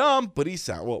 Goku is dumb, but he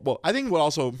sound well. I think what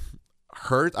also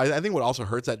hurts. I think what also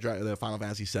hurts that the Final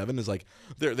Fantasy VII is like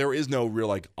there is no real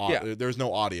like. There's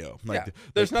no audio. Like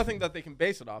there's nothing that they can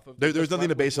base it off of. There's nothing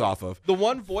to base it off of. The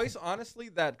one voice, honestly,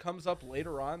 that comes up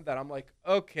later on that I'm like,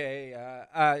 okay,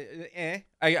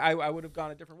 I would have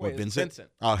gone a different way. What, Vincent? Vincent.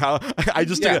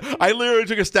 I literally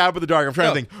took a stab at the dark. I'm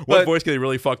trying to think what voice can they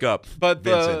really fuck up. But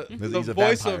Vincent. He's a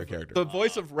vampire character. The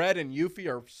voice of Red and Yuffie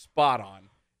are spot on.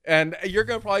 And you're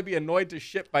going to probably be annoyed to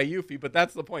shit by Yuffie, but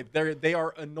that's the point. They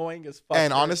are annoying as fuck.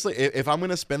 And honestly, if I'm going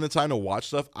to spend the time to watch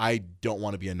stuff, I don't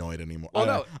want to be annoyed anymore.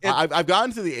 Well, I've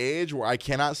gotten to the age where I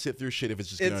cannot sit through shit if it's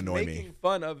just going to annoy me. It's making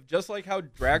fun of, just like how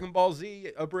Dragon Ball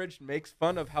Z Abridged makes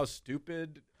fun of how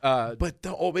stupid it's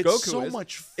Goku so is.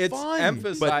 much fun. It's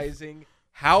emphasizing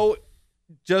how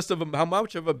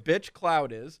much of a bitch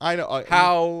Cloud is. I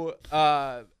know.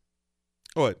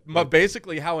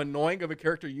 Basically, how annoying of a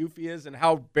character Yuffie is, and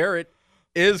how Barrett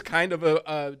is kind of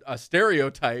a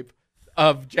stereotype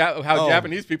of how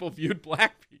Japanese people viewed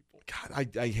black people.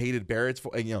 God, I hated Barrett's.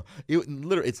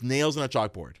 It's nails on a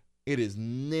chalkboard. It is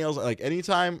nails. Like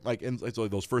anytime, like it's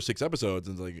like those first 6 episodes,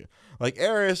 and it's like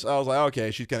Aerith, I was like,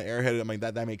 okay, she's kind of airheaded. I'm like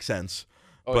that makes sense,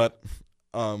 she was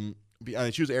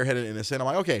airheaded in a sense. I'm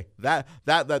like, okay, that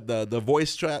the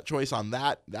voice choice on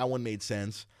that one made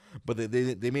sense. But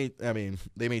they made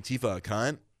Tifa a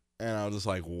cunt, and I was just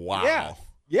like, wow.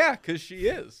 Yeah, because she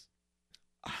is.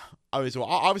 Obviously,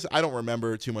 I don't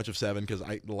remember too much of 7 because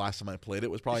the last time I played it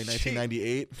was probably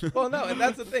 1998. Well, no, and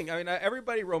that's the thing. I mean,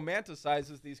 everybody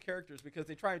romanticizes these characters because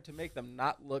they try to make them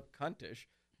not look cuntish.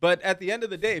 But at the end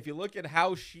of the day, if you look at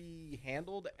how she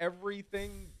handled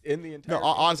everything in the entire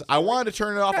honestly, I wanted to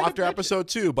turn it off after episode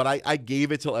 2, but I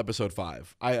gave it till episode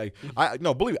 5. Believe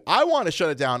it, I wanted to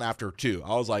shut it down after 2.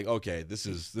 I was like, okay, this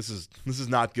is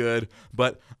not good.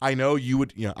 But I know you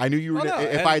would. I knew you were.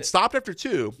 If I had stopped after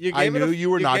 2, I knew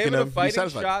you were not going to be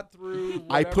satisfied. Shot through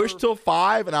I pushed till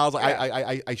 5, and I was like,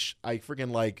 I freaking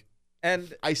like,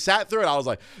 and I sat through it. I was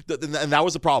like, and that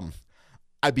was the problem.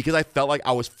 because I felt like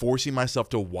I was forcing myself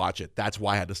to watch it. That's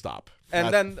why I had to stop.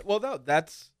 And then, well, no,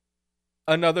 that's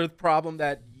another problem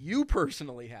that you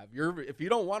personally have. If you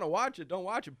don't want to watch it, don't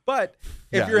watch it. But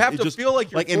if you have to feel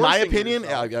like you're in my forcing opinion,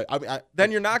 yourself,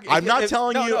 then you're not. I'm not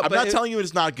telling you. I'm not telling you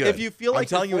it's not good. If you feel like I'm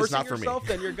telling you're you it's forcing not for me. yourself,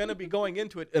 then you're going to be going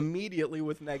into it immediately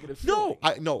with negative feelings.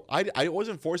 I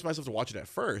wasn't forcing myself to watch it at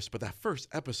first, but that first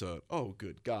episode, oh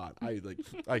good God,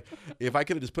 if I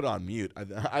could have just put it on mute,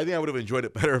 I think I would have enjoyed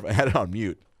it better if I had it on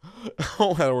mute,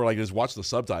 or like just watch the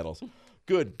subtitles.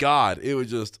 Good God, it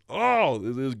was just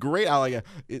it was great. I like it.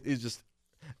 It's just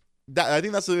that I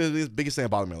think that's the biggest thing that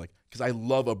bothered me, like because I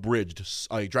love abridged,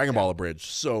 like Dragon Ball abridged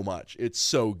so much. It's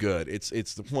so good. It's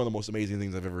one of the most amazing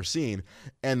things I've ever seen,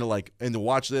 and to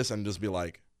watch this and just be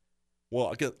like, well,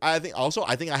 because I think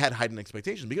I had heightened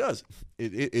expectations because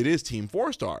it is Team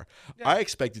 4-Star. Yeah. I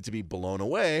expected to be blown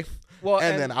away. Well,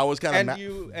 and then I was kind of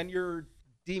you're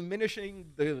diminishing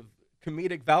the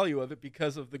comedic value of it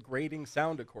because of the grating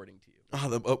sound, according to you.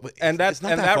 And that's it's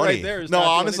not and that that funny. right there is no, not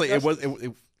doing honestly,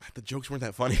 it the jokes weren't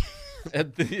that funny.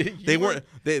 They weren't.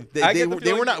 They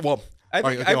were not. Well, I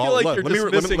feel like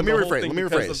you're dismissing the whole thing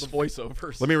because of the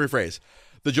voiceovers. Let me rephrase.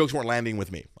 The jokes weren't landing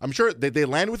with me. I'm sure they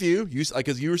land with you.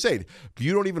 Because you were saying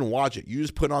you don't even watch it. You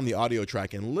just put on the audio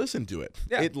track and listen to it.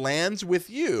 Yeah. It lands with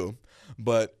you,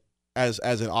 but. I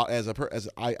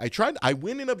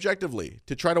went in objectively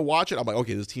to try to watch it. I'm like,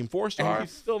 okay, this is Team 4-Star. And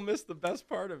you still missed the best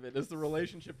part of it is the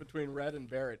relationship between Red and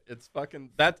Barrett. It's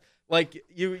fucking that's like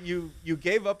you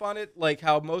gave up on it like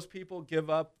how most people gave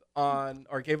up on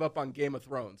Game of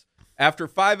Thrones. After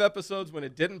 5 episodes when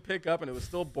it didn't pick up and it was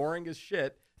still boring as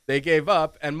shit, they gave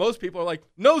up, and most people are like,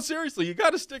 no, seriously, you got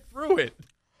to stick through it.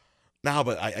 No,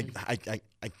 but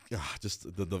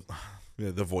just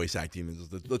the voice acting,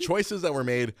 the choices that were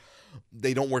made,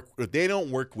 they don't work. They don't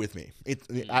work with me.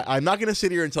 I'm not going to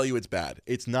sit here and tell you it's bad.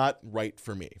 It's not right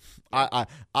for me. I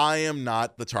am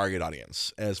not the target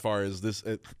audience as far as this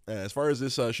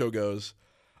show goes.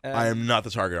 I am not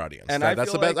the target audience. And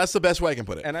that's the best way I can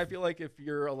put it. And I feel like if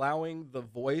you're allowing the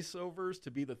voiceovers to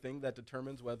be the thing that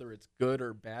determines whether it's good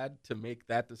or bad, to make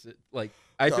that decision,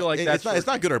 it's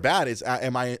not good or bad. It's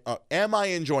am I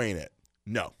enjoying it?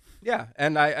 No. Yeah,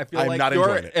 and I feel I'm not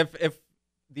enjoying it. If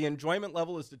the enjoyment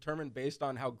level is determined based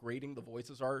on how grating the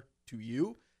voices are to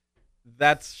you,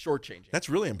 that's shortchanging. That's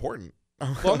really important.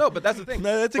 Well, no, but that's the thing.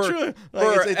 No, that's true.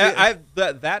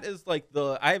 That is like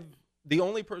the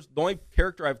only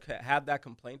character I've had that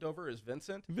complaint over is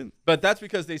Vincent, but that's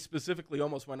because they specifically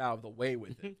almost went out of the way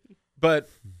with it. But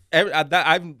I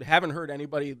haven't heard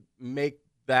anybody make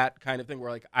that kind of thing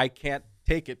where like I can't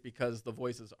take it because the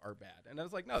voices are bad, and I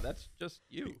was like, no, that's just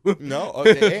you. No,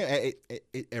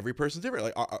 every person's different.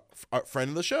 Like our friend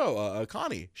of the show,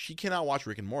 Connie, she cannot watch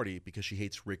Rick and Morty because she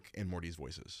hates Rick and Morty's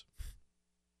voices.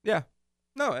 Yeah,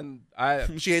 no, and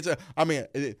she hates. I mean,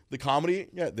 the comedy.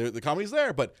 Yeah, the comedy's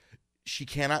there, but she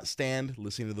cannot stand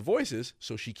listening to the voices,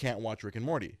 so she can't watch Rick and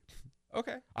Morty.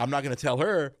 Okay, I'm not going to tell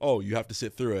her, oh, you have to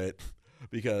sit through it.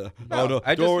 Because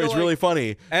it's really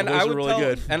funny, and I would really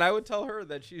good. And I would tell her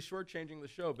that she's shortchanging the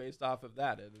show based off of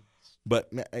that.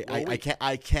 But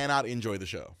I cannot enjoy the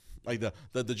show. Like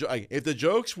if the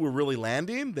jokes were really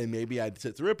landing, then maybe I'd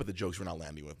sit through it. But the jokes were not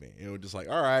landing with me. It was just like,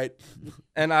 all right.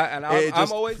 I'm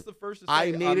always the first to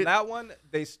say that one.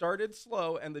 They started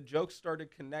slow, and the jokes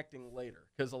started connecting later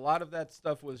because a lot of that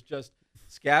stuff was just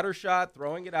scattershot,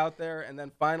 throwing it out there, and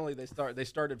then finally they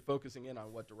started focusing in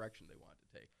on what direction they wanted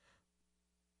to take.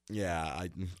 Yeah,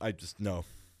 I just no,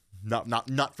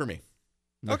 not for me.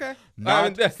 No, okay,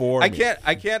 not for me.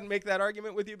 I can't make that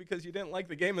argument with you because you didn't like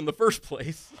the game in the first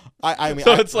place. I mean,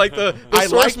 so it's like the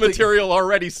source material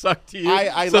already sucked to you.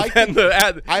 I liked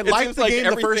the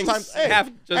game the first time.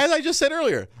 As I just said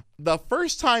earlier, the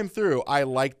first time through, I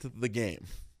liked the game.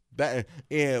 That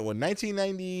in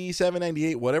 1997,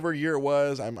 98, whatever year it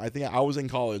was, I think I was in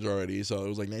college already, so it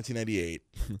was like 1998.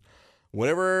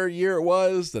 Whatever year it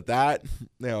was that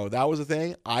was a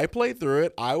thing. I played through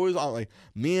it. I was on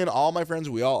me and all my friends.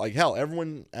 We all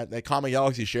everyone at Comic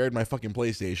Galaxy shared my fucking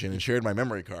PlayStation and shared my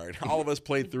memory card. All of us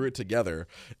played through it together.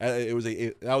 That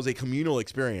was a communal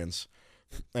experience,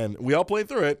 and we all played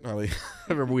through it. I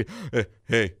remember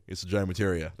hey, it's a giant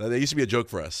materia. That used to be a joke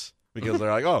for us because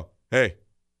they're like, oh, hey,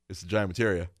 it's a giant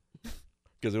materia,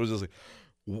 because it was just like,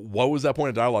 what was that point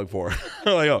of dialogue for?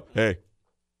 Like, oh, hey,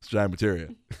 it's a giant materia.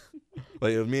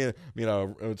 Like it was me and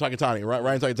Takatani,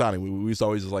 Ryan Takatani. We used to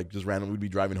always just random. We'd be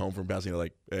driving home from Pasadena,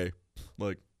 like, hey,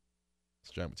 look,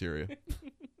 it's giant materia.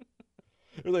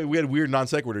 It was like we had weird non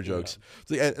sequitur jokes.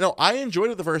 So, no, I enjoyed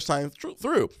it the first time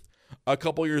through. A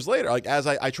couple years later, like as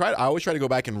I always try to go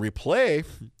back and replay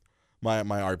my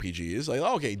RPGs. Like,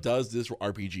 okay, does this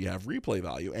RPG have replay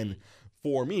value? And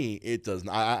for me, it doesn't.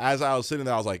 As I was sitting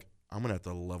there, I was like, I'm gonna have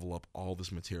to level up all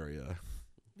this materia,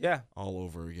 all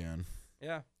over again.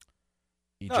 Yeah.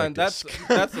 Eject No, and disc.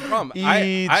 that's the problem.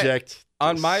 Eject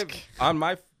on disc.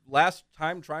 my last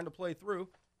time trying to play through,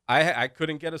 I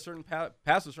couldn't get a certain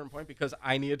past a certain point because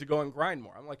I needed to go and grind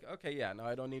more. I'm like, okay, yeah, no,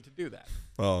 I don't need to do that.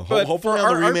 Oh, But hopefully for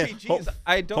on the remake. RPGs,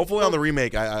 I don't. Hopefully on the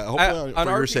remake. Hopefully on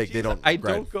for your RPGs, sake, they don't. I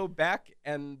grind. don't go back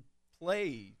and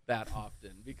play that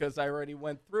often because I already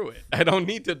went through it. I don't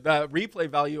need to. The replay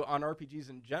value on RPGs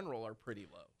in general are pretty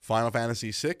low. Final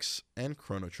Fantasy VI and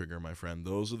Chrono Trigger, my friend.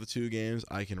 Those are the two games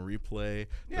I can replay.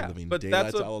 Yeah, I mean, but daylight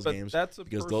that's to all those games. that's a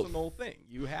because personal thing.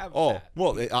 You have. Oh that.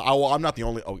 well, I'm not the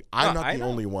only. I'm No, not I the know.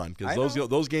 only one because I those know.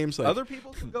 those games. Like, Other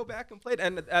people can go back and play it,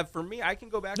 and for me, I can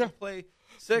go back and play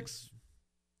 6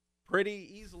 pretty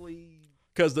easily.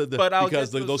 Because But I'll get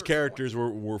to a those certain characters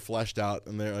were fleshed out,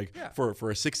 and they're like for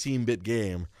a 16-bit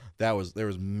game, there was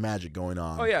magic going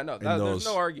on. Oh yeah, no, in there's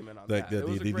no argument on that. It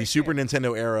was a The great Super game.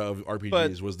 Nintendo era of RPGs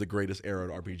But- was the greatest era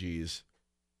of RPGs.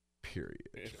 Period.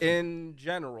 In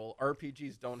general,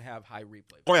 RPGs don't have high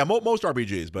replay. Oh yeah, most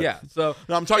RPGs, but yeah, so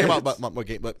no, I'm talking about it's-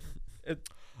 okay, but it-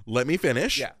 let me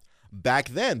finish. yeah. Back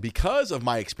then, because of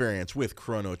my experience with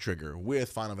Chrono Trigger, with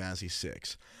Final Fantasy VI,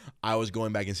 I was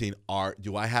going back and seeing,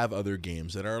 do I have other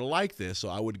games that are like this? So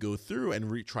I would go through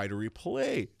and try to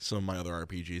replay some of my other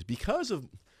RPGs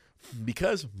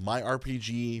because my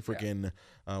RPG freaking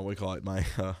what do you call it?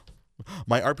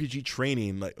 My RPG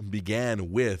training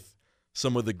began with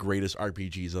some of the greatest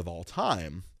RPGs of all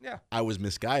time. Yeah. I was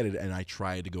misguided, and I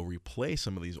tried to go replay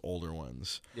some of these older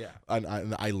ones. Yeah.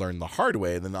 And I learned the hard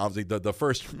way. And then obviously the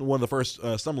first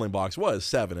stumbling blocks was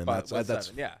 7, and But that's with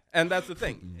 7, yeah. And that's the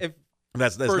thing. If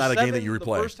that's for not a game that 7, you the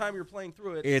replay. first time you're playing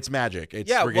through it, It's magic. It's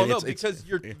yeah, friggin- well, no, it's- because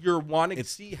you're wanting to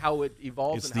it's- see how it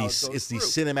evolves and how it goes it's the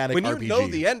through. cinematic When you RPG. know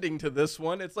the ending to this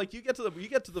one, it's like you get to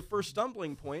the first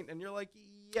stumbling point, and you're like,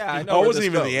 yeah, I know. Oh, it where wasn't this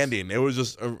even goes. the ending. It was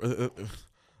just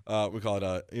we call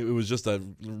it it was just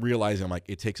realizing, I'm like,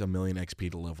 it takes 1,000,000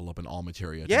 XP to level up an all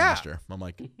materia to Yeah. master. I'm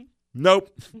like, nope.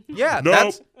 Yeah, Nope.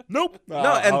 that's Nope. No,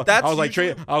 and that's I was like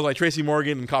usually- I was like Tracy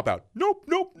Morgan and Cop Out. Nope.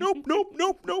 Nope. Nope. Nope.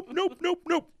 Nope. Nope. Nope. Nope.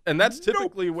 Nope. and that's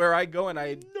typically where I go and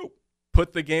I Nope.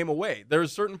 put the game away.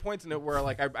 There's certain points in it where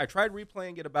like I tried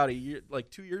replaying it about a year, like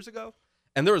 2 years ago,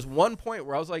 and there was one point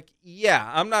where I was like,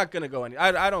 yeah, I'm not gonna go any.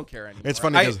 I don't care anymore. It's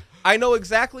funny 'cause- I know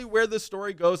exactly where this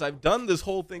story goes. I've done this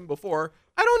whole thing before.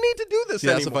 I don't need to do this See,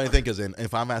 anymore. that's the funny thing, because in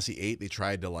Final Fantasy VIII, they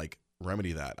tried to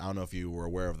remedy that. I don't know if you were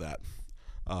aware of that.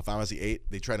 Final Fantasy VIII,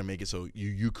 they tried to make it so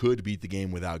you could beat the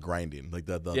game without grinding. Like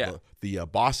the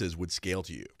bosses would scale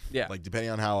to you. Yeah. Like depending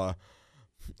on how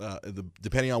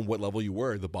depending on what level you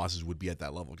were, the bosses would be at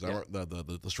that level. Because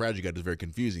the strategy guide is very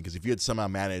confusing. Because if you had somehow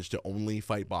managed to only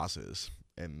fight bosses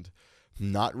and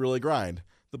not really grind,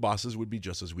 the bosses would be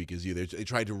just as weak as you. They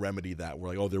tried to remedy that.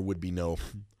 Where there would be no,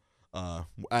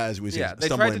 as we say, yeah, they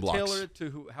stumbling tried to blocks. tailor it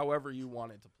to however you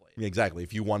wanted to play it. Yeah, exactly.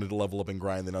 If you wanted to level up and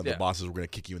grind, then other Yeah. bosses were going to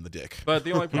kick you in the dick. But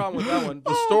the only problem with that one,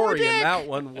 the story in that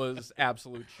one was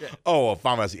absolute shit. Oh,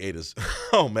 Final Fantasy VIII is.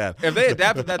 Oh man. If they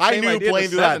adapted that I same knew idea playing to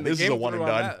through 7, that. This is a one and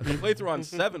done. The playthrough on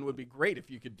 7 would be great if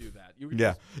you could do that. You would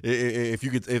Yeah, if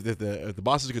you could, if the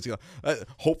bosses could,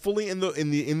 hopefully in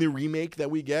the remake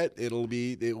that we get, it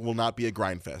will not be a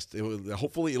grind fest.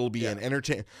 Hopefully it'll be an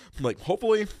entertain.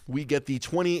 Hopefully we get the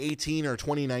 2018 or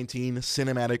 2019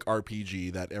 cinematic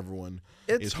RPG that everyone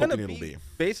is It's hoping gonna it'll be.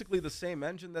 basically the same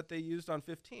engine that they used on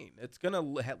 15. It's gonna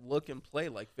look and play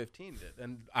like 15 did,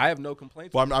 and I have no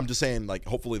complaints. Well, I'm just saying,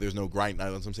 hopefully there's no grind.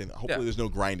 That's what I'm saying. Hopefully Yeah. there's no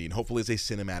grinding. Hopefully it's a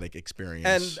cinematic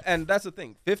experience. And that's the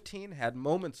thing. 15 had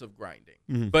moments of grinding,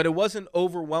 Mm-hmm. but it wasn't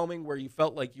overwhelming where you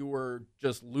felt like you were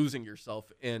just losing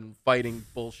yourself in fighting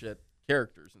bullshit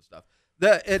characters and stuff.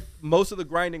 Most of the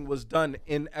grinding was done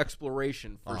in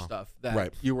exploration for stuff that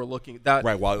Right. you were looking that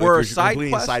Right, while were you're side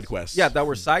completing quests. side quests. Yeah, that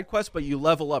were side quests, but you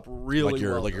level up really well.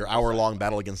 your during hour those long side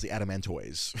battle against the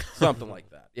Adamantoids. quests. Something like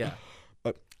that. Yeah.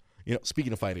 But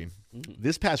speaking of fighting,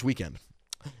 this past weekend,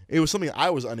 it was something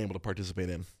I was unable to participate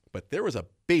in, but there was a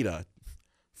beta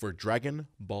for Dragon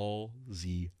Ball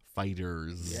Z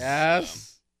Fighters.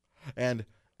 Yes. And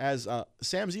as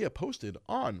Sam Zia posted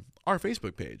on our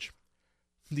Facebook page,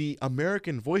 the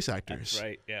American voice actors That's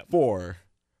right. Yeah. for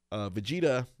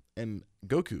Vegeta and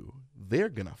Goku, they're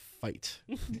gonna fight.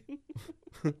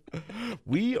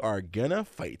 We are gonna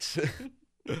fight.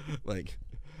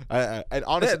 And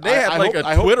honestly, They had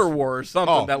I hope- Twitter war or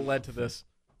something Oh. that led to this.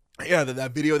 Yeah,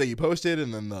 that video that you posted,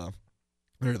 and then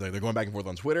they're going back and forth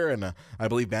on Twitter, and I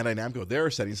believe Bandai Namco, they're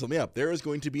setting something up. There is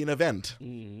going to be an event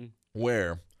Mm-hmm.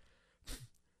 where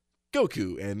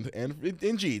Goku and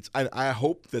Jeets. I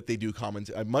hope that they do comment,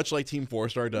 much like Team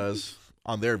 4-Star does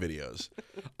on their videos.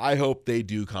 I hope they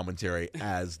do commentary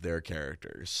as their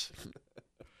characters.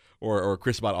 Or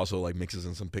Chris Sabat also like mixes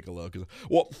in some Piccolo, because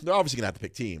they're obviously gonna have to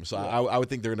pick teams. So I would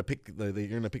think they're gonna pick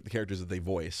the characters that they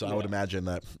voice. So I would imagine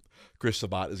that Chris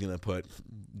Sabat is gonna put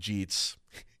Jeets,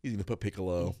 he's gonna put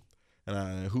Piccolo,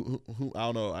 and who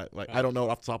I don't know. I don't know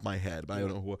off the top of my head, but I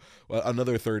don't know who,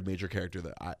 another third major character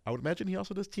that I would imagine he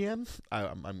also does Tien.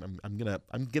 I'm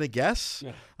gonna guess.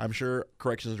 Yeah. I'm sure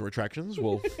corrections and retractions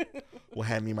will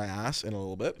hand me my ass in a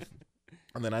little bit.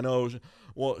 And then I know,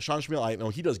 Sean Schmidt, I know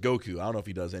he does Goku. I don't know if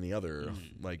he does any other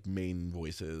like main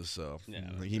voices. So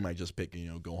he might just pick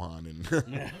Gohan,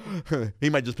 and he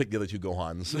might just pick the other two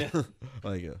Gohans,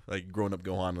 like grown up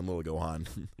Gohan and little Gohan.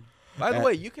 By the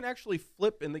way, you can actually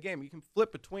flip in the game. You can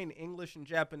flip between English and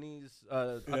Japanese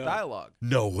dialogue.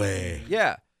 No way.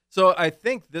 Yeah. So I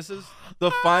think this is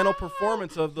the final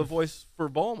performance of the voice for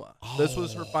Bulma. This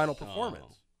was her final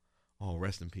performance. Oh,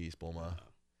 rest in peace, Bulma.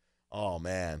 Oh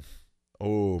man.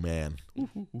 Oh man.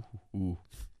 Ooh.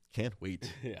 Can't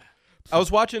wait. Yeah. I was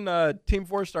watching Team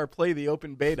 4-Star play the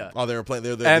open beta. Oh, they were playing.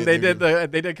 They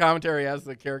did commentary as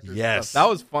the characters. Yes, that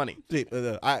was funny. See,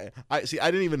 I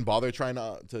didn't even bother trying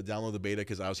to download the beta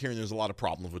because I was hearing there's a lot of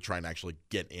problems with trying to actually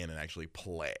get in and actually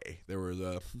play. There was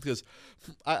because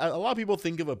a lot of people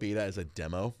think of a beta as a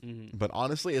demo, but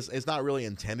honestly, it's not really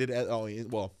intended as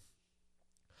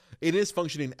it is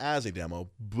functioning as a demo,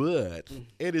 but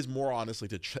it is more honestly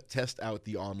to test out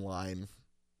the online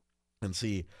and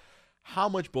see how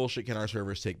much bullshit can our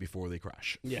servers take before they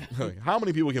crash. Yeah. How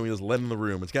many people can we just let in the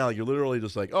room? It's kind of like you're literally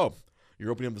just like, oh,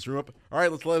 you're opening up this room up. All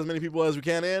right, let's let as many people as we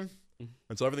can in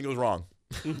until everything goes wrong.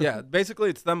 Yeah, basically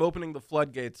it's them opening the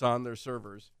floodgates on their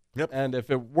servers. Yep. And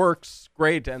if it works,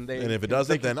 great. And if it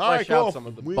doesn't, then all right, cool.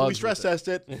 We stress test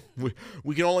it.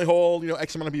 we can only hold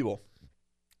X amount of people.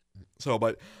 So,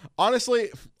 but honestly,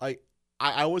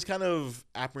 I was kind of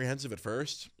apprehensive at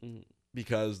first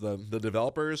because the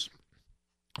developers,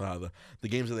 the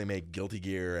games that they make, Guilty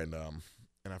Gear and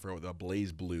I forgot what,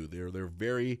 Blaze Blue, they're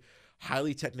very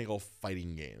highly technical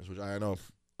fighting games, which I know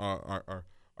our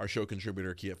show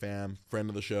contributor Kia Pham, friend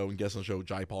of the show and guest on the show,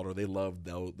 Jai Palder, they loved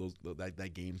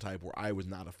that game type where I was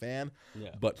not a fan. Yeah.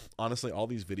 But honestly, all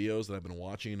these videos that I've been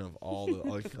watching of all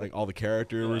the all the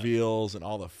character reveals and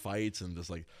all the fights and just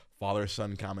like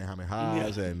father-son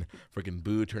kamehamehas and freaking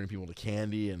Boo turning people into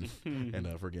candy and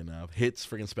freaking hits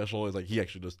freaking special is like he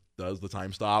actually just does the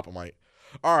time stop. I'm like,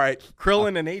 all right,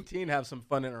 Krillin and 18 have some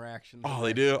fun interactions. Oh,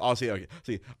 they do. I'll see. Okay,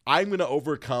 see, I'm gonna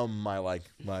overcome my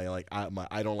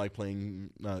I don't like playing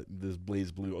this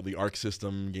Blaze Blue or the Arc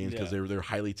System games because they're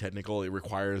highly technical. It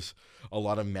requires a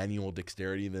lot of manual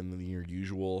dexterity than your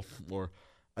usual, or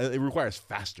it requires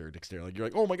faster dexterity. Like you're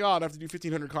like, oh my god, I have to do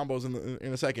 1,500 combos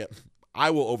in a second. I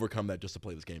will overcome that just to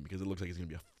play this game because it looks like it's gonna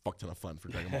be a fuck ton of fun for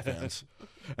Dragon Ball fans.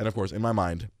 And of course, in my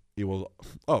mind, it will.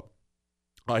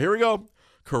 Here we go.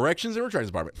 Corrections and retractions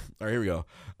department. All right, here we go.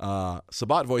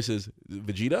 Sabat voices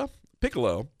Vegeta,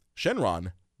 Piccolo,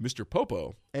 Shenron, Mr.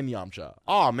 Popo, and Yamcha.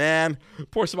 Oh man,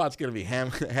 poor Sabat's gonna be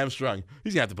hamstrung.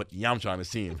 He's gonna have to put Yamcha on his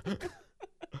team.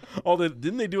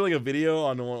 Didn't they do like a video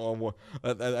on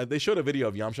they showed a video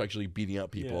of Yamcha actually beating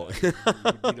up people. Yeah.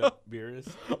 Beat up Beerus.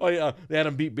 Oh yeah, they had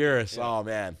him beat Beerus. Yeah. Oh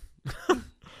man,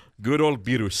 good old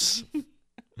Beerus.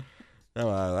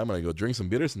 I'm gonna go drink some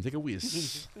Beerus and take a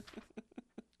whiz.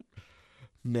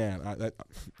 Man,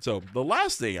 so the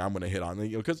last thing I'm gonna hit on,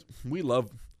 because we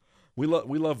love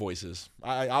voices.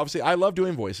 I love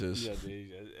doing voices. Yeah,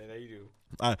 and you do.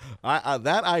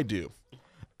 That I do.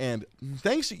 And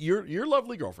thanks to your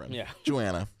lovely girlfriend,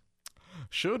 Joanna,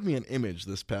 showed me an image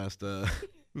this past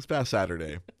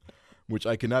Saturday, which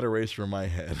I cannot erase from my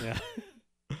head. Yeah.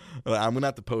 I'm gonna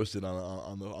have to post it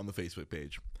on the Facebook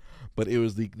page. But it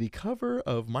was the cover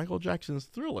of Michael Jackson's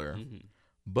Thriller,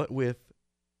 but with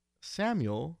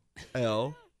Samuel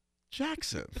L.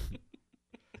 Jackson,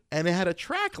 and it had a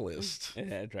track list.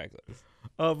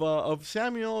 Of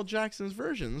Samuel Jackson's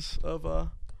versions of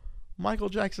Michael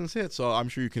Jackson's hits. So I'm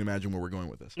sure you can imagine where we're going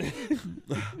with this.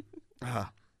 Thriller,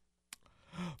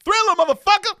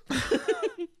 motherfucker!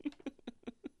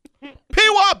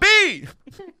 PYB!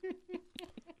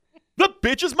 The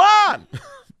bitch is mine!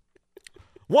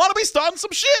 Wanna be starting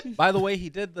some shit? By the way, he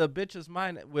did The Bitch Is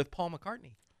Mine with Paul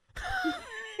McCartney.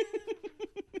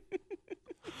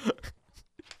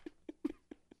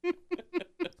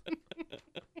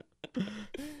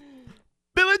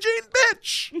 Billie Jean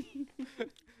bitch.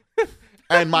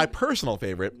 And my personal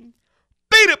favorite,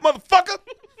 beat it, motherfucker.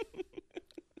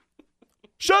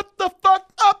 Shut the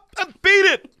fuck up and beat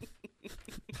it.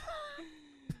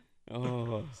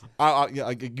 Oh,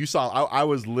 You saw. I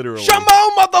was literally. Shimon,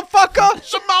 motherfucker!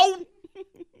 Shimon.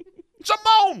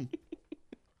 Shimon.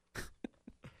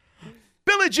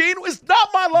 Billie Jean was not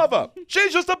my lover.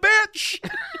 She's just a bitch.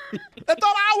 I thought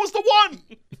I was the one.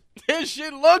 Does she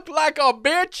look like a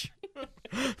bitch?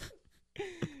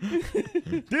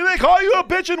 Do they call you a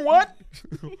bitch in what?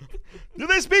 Do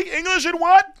they speak English in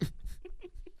what?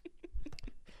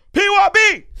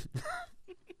 PYB.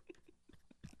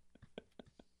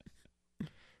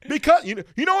 Because you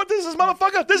know what this is,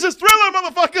 motherfucker? This is Thriller,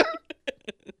 motherfucker.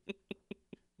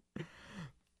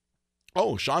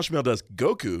 Oh, Sean Schmiel does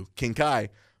Goku, Kinkai,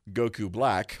 Goku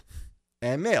Black,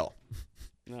 and Nail.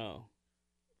 No.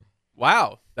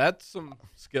 Wow, that's some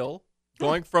skill.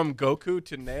 Going from Goku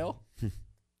to Nail.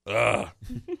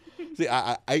 See,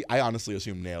 I honestly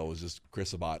assume Nail was just Chris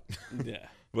Sabat. Yeah.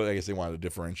 But I guess they wanted to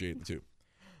differentiate the two.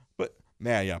 But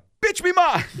man, yeah, bitch be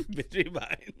mine. Bitch be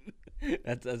mine.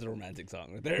 That's a romantic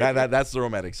song right there. That's the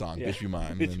romantic song. Yeah. Bitch be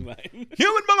mine. Bitch be And mine.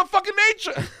 human motherfucking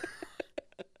nature.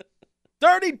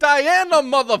 Dirty Diana,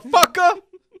 motherfucker!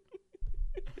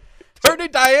 Dirty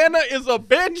Diana is a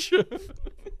bitch.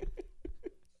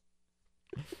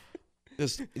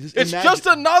 Just It's imagine- just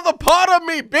another part of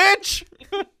me, bitch.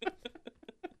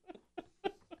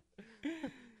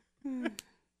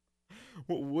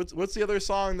 What's the other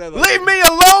song that? Leave me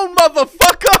alone,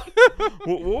 motherfucker.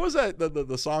 What was that?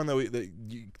 The song that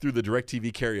through the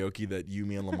DirecTV karaoke that you,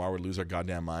 me, and Lamar would lose our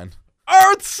goddamn mind.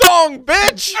 Earth song,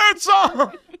 bitch. Earth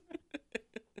song.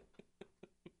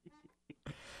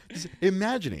 Just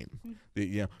imagining,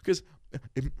 because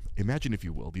imagine, if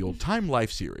you will, the old Time Life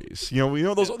series. You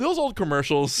know those old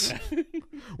commercials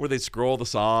where they scroll the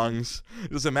songs.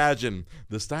 Just imagine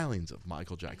the stylings of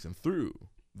Michael Jackson through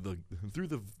the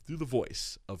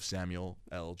voice of Samuel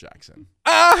L. Jackson.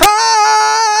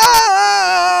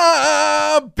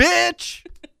 Bitch.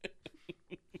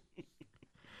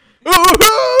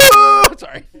 Ooh,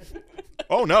 sorry.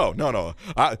 Oh no!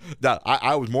 I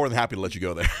was more than happy to let you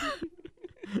go there.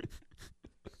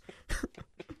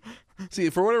 See,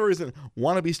 for whatever reason,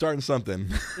 want to be starting something.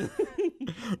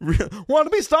 Want to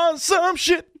be starting some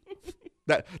shit.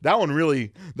 That one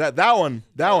really that one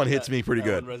hits me pretty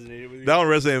good. One resonated with you? That one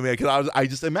resonated with me because I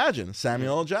just imagine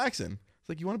Samuel L. Jackson. It's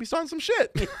like, you want to be starting some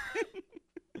shit.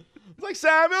 It's like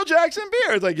Samuel Jackson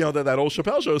beer. It's like, that old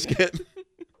Chappelle Show skit.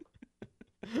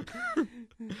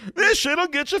 This shit'll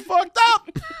get you fucked up.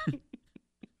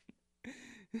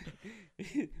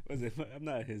 Was it? I'm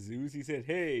not Jesus. He said,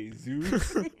 "Hey,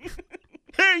 Zeus."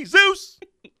 Hey, Zeus.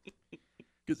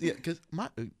 Because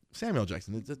Samuel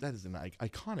Jackson, that is an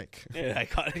iconic, Yeah,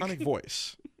 iconic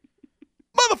voice.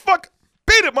 Motherfucker,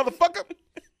 beat it, motherfucker.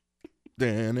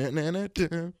 Get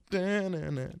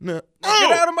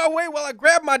out of my way while I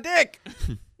grab my dick.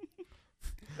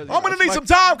 I'm gonna need some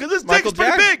time because this dick is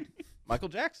pretty big. Michael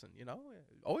Jackson,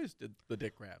 always did the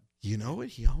dick grab. You know what?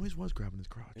 He always was grabbing his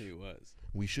crotch. He was.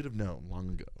 We should have known long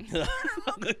ago.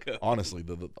 Long ago. Honestly,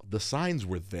 the signs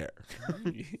were there.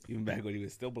 Even back when he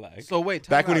was still black. So wait,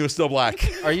 Back when he was still black.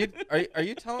 Are you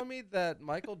telling me that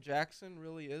Michael Jackson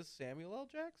really is Samuel L.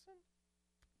 Jackson?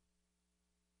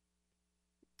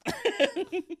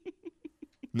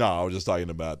 No, I was just talking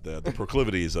about the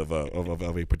proclivities of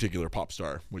a particular pop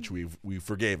star, which we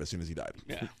forgave as soon as he died.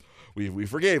 Yeah. We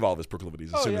forgave all of his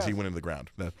proclivities as soon as he yes. went into the ground.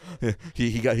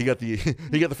 He got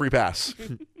the free pass.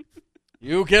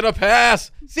 You get a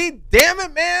pass. See, damn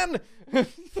it, man.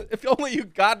 If only you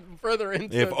got further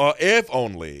into If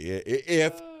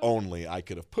only I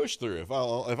could have pushed through. If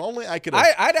only I could have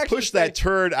I'd actually pushed that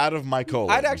turd out of my colon.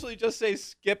 I'd actually just say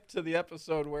skip to the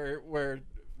episode where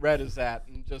Red is at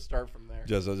and just start from there.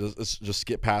 Just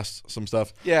skip past some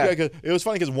stuff. Yeah. 'Cause it was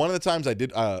funny because one of the times I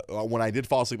did when I did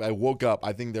fall asleep, I woke up.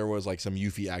 I think there was like some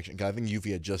Yuffie action. 'Cause I think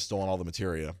Yuffie had just stolen all the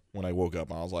materia when I woke up.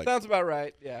 And I was like, Sounds about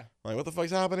right. Yeah. what the fuck's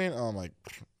happening? I'm like,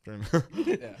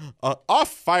 Yeah.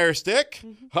 off fire stick.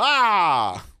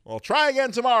 Ha! Well, try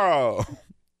again tomorrow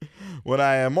when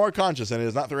I am more conscious and it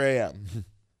is not 3 a.m.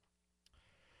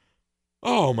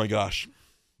 Oh my gosh.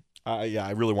 I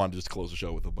really wanted to just close the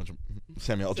show with a bunch of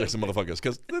Samuel L. Jackson motherfuckers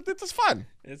because it's fun.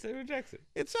 It's Samuel Jackson.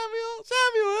 It's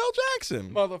Samuel L.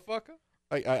 Jackson. Motherfucker.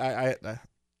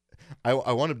 I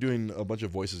wound up doing a bunch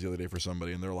of voices the other day for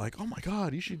somebody, and they're like, "Oh my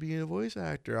god, you should be a voice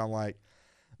actor." I'm like,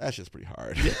 "That's just pretty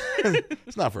hard.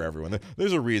 It's not for everyone.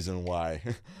 There's a reason why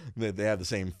they have the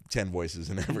same 10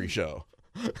 voices in every show."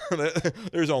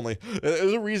 There's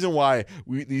a reason why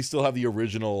we still have the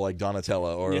original like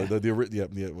Donatello or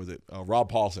was it Rob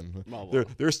Paulson?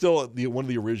 They're still one of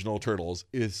the original Turtles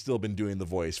is still been doing the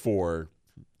voice for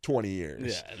 20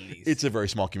 years. Yeah, at least. It's a very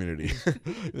small community.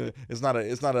 It's not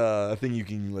a thing you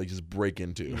can like just break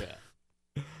into. Yeah.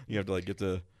 You have to like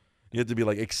you have to be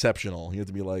like exceptional. You have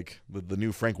to be like the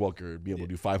new Frank Welker, be able to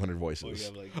do 500 voices. Or you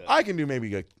have, like, I can do maybe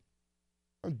like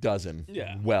a dozen.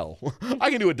 Yeah. Well,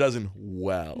 I can do a dozen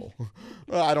well.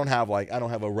 I don't have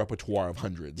a repertoire of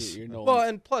hundreds. You're no Well,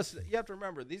 and plus, you have to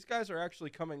remember, these guys are actually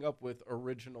coming up with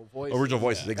original voices. Original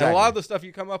voices, And exactly. a lot of the stuff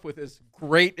you come up with is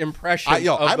great impressions.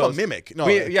 I'm those. a mimic. No,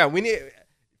 we need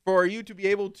for you to be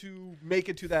able to make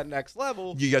it to that next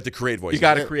level. you got to create voices. You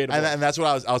got to create a voice. and that's what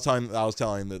I was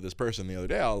telling this person the other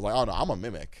day. I was like, oh no, I'm a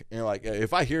mimic. And like,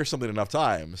 if I hear something enough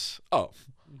times,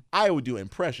 I would do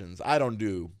impressions. I don't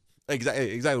do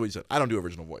exactly what you said. I don't do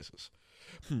original voices.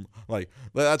 Like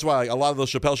that's why a lot of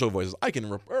those Chappelle Show voices, I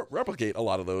can replicate a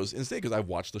lot of those instead because I've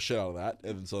watched the shit out of that,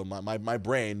 and so my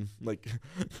brain, like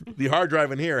the hard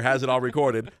drive in here, has it all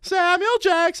recorded. Samuel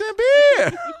Jackson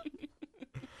beer.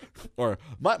 Or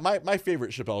my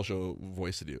favorite Chappelle Show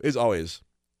voice to do is always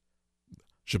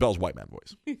Chappelle's white man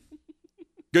voice.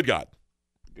 Good God.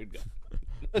 Good guy.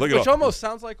 Look it Which up. almost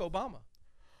sounds like Obama.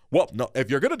 Well, no,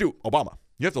 if you're gonna do Obama,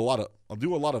 you have to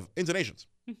do a lot of intonations.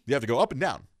 You have to go up and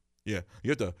down. Yeah, you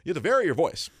have to vary your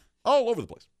voice all over the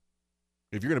place.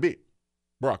 If you're gonna be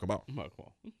Barack Obama, you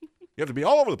have to be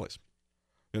all over the place.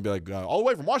 You're gonna be like all the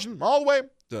way from Washington, all the way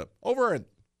to over and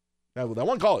that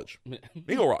one college,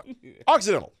 Eagle Rock,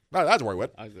 Occidental. That's where he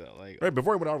went. Right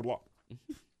before he went out of the law.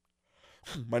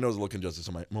 My nose look congested,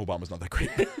 so my Obama's not that great.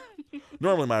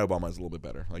 Normally, my Obama is a little bit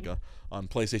better. Like on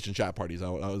PlayStation chat parties, I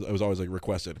was always like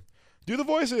requested, do the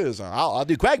voices. I'll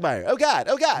do Quagmire. Oh God,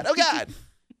 oh God, oh God.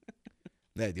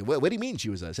 What do you mean she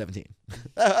was 17?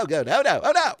 Oh God, oh no,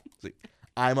 oh no. See,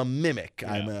 I'm a mimic.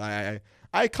 Yeah.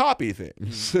 I copy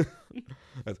things.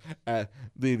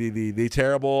 The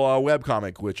terrible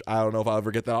webcomic, which I don't know if I'll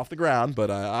ever get that off the ground, but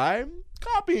I'm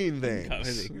copying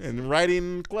things and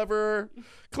writing clever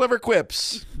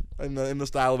quips in the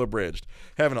style of Abridged.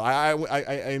 Heaven, I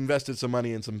invested some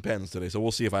money in some pens today, so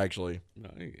we'll see if I actually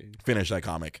finish that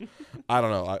comic. I don't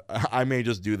know. I may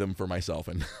just do them for myself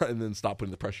and then stop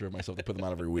putting the pressure on myself to put them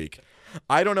out every week.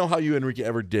 I don't know how you, Enrique,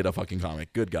 ever did a fucking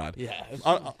comic. Good God. Yeah.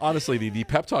 Honestly, the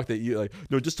pep talk that you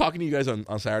just talking to you guys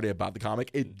on Saturday about the comic,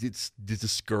 it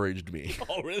discouraged me.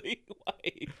 Oh, really? Why?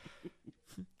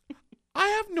 I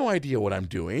have no idea what I'm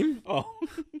doing. Oh.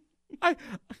 I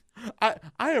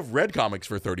have read comics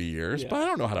for 30 years, but I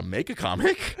don't know how to make a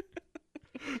comic.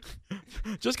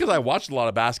 Just because I watched a lot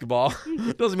of basketball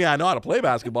doesn't mean I know how to play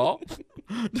basketball.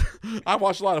 I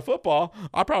watched a lot of football.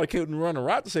 I probably couldn't run a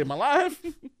route to save my life.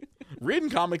 Reading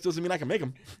comics doesn't mean I can make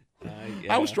them.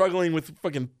 I was struggling with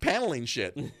fucking paneling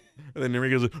shit. And then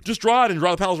Enrique goes, just draw it and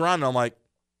draw the panels around. And I'm like,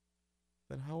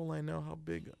 then how will I know how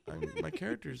big my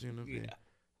character's going to be? Yeah.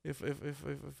 If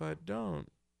I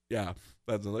don't. Yeah.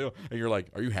 That's and you're like,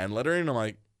 are you hand lettering? I'm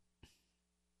like,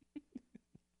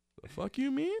 the fuck you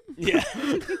mean? Yeah.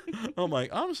 I'm like,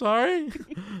 I'm sorry.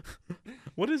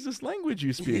 What is this language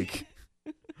you speak?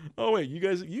 Oh wait, you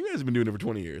guys have been doing it for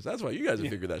 20 years. That's why you guys have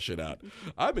figured that shit out.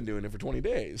 I've been doing it for 20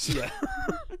 days. Yeah.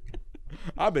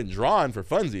 I've been drawing for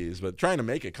funsies, but trying to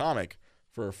make a comic,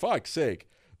 for fuck's sake,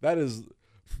 that is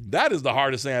the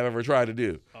hardest thing I've ever tried to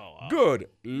do. Oh, wow. Good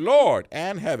Lord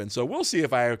and heaven. So we'll see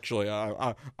if I actually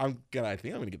I think I'm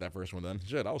gonna get that first one done.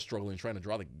 Shit, I was struggling trying to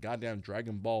draw the goddamn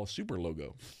Dragon Ball Super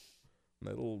logo.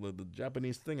 That little the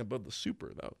Japanese thing above the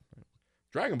super though.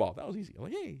 Dragon Ball, that was easy. I'm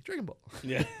like, hey, Dragon Ball.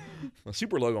 Yeah. The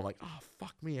super logo, I'm like, oh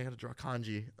fuck me, I gotta draw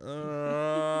kanji.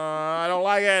 I don't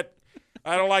like it.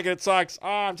 It sucks. Oh,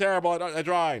 I'm terrible at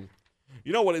drawing.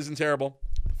 You know what isn't terrible?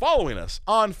 Following us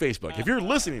on Facebook. If you're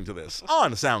listening to this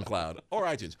on SoundCloud or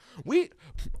iTunes,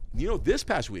 this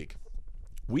past week,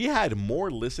 we had more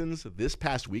listens this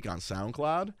past week on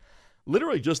SoundCloud,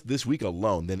 literally just this week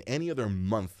alone, than any other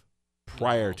month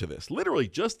prior to this. Literally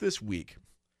just this week,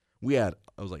 we had,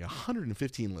 I was like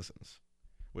 115 listens,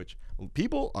 which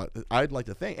people, I'd like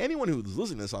to thank anyone who's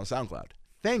listening to this on SoundCloud.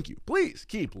 Thank you. Please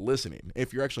keep listening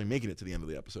if you're actually making it to the end of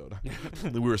the episode.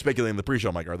 We were speculating in the pre-show.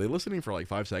 I'm like, are they listening for like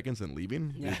 5 seconds and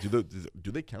leaving? Yeah.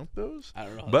 Do they count those? I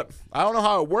don't know. But I don't know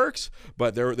how it works.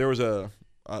 But there was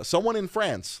someone in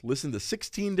France listened to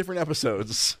 16 different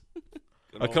episodes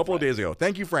a couple of days ago.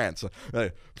 Thank you, France.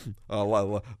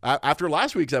 After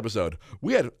last week's episode,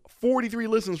 we had 43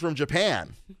 listens from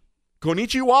Japan.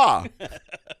 Konnichiwa.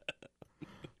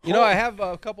 I have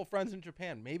a couple friends in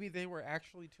Japan. Maybe they were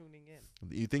actually tuning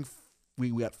in. You think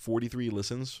we got 43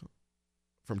 listens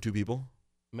from 2 people?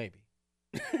 Maybe.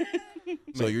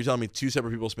 So you're telling me 2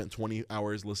 separate people spent 20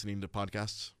 hours listening to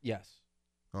podcasts? Yes.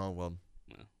 Oh, well.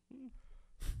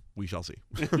 We shall see.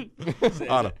 I don't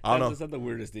know. That's not the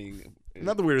weirdest thing.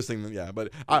 Not the weirdest thing, yeah,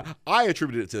 but I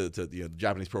attributed it to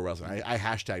Japanese pro wrestling. I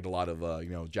hashtagged a lot of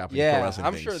Japanese pro wrestling.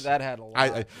 I'm things. sure that had a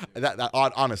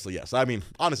lot. Honestly, yes. I mean,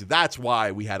 honestly, that's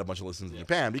why we had a bunch of listens in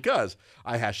Japan, because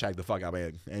I hashtagged the fuck out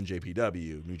of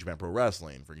NJPW, New Japan Pro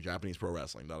Wrestling, for Japanese Pro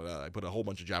Wrestling. Da, da, da. I put a whole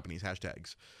bunch of Japanese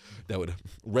hashtags that would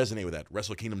resonate with that.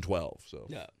 Wrestle Kingdom 12. So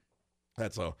Yeah.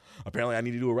 that's so. Apparently, I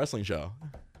need to do a wrestling show.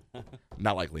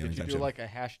 Not likely. Did you anytime do soon. like a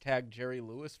hashtag Jerry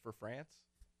Lewis for France?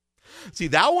 See,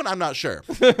 that one I'm not sure.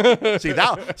 See,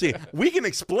 we can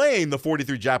explain the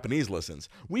 43 Japanese listens.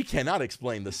 We cannot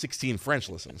explain the 16 French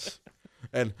listens.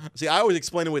 And see, I always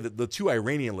explain away the 2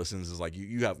 Iranian listens is like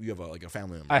you have a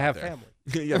family member. I have there. family.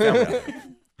 Yeah, family.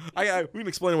 We can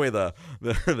explain away the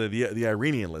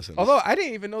Iranian listens. Although I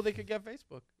didn't even know they could get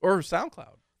Facebook or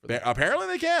SoundCloud. Apparently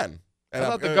they can. I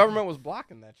thought the government was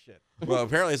blocking that shit. Well,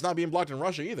 apparently it's not being blocked in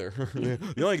Russia either.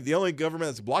 the only government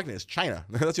that's blocking it is China.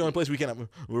 That's the only place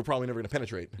we're probably never going to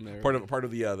penetrate. Never. Part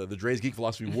of the Dre's Geek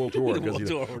Philosophy World Tour. World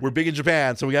Tour. We're big in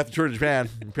Japan, so we have to tour to Japan.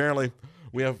 Apparently,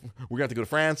 we're going to have to go to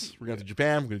France. We're going to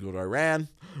Japan. We're going to go to Iran.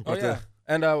 Oh yeah,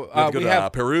 and We have to go to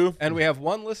Peru. and we have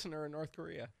one listener in North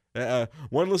Korea.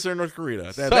 One listener in North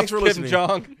Korea. Sup, Thanks for Kim listening.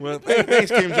 Jong. Well,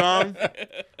 thanks, Kim Jong.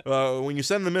 When you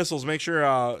send the missiles, make sure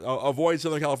avoid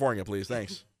Southern California, please.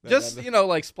 Thanks. Just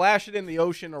like splash it in the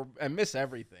ocean and miss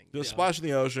everything. Just splash in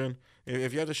the ocean.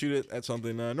 If you have to shoot it at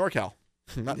something, NorCal,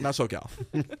 not SoCal.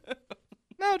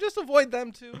 No, just avoid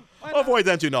them too. Why not? Avoid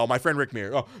them too. No, my friend Rick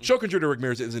Mears. Oh, show contributor Rick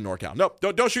Mears is in NorCal. Nope,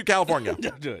 don't shoot California.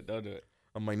 Don't do it.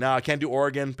 I'm like, nah, I can't do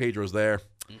Oregon. Pedro's there.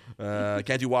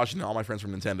 Can't do Washington. All my friends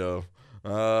from Nintendo.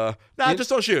 Just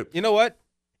don't shoot. You know what?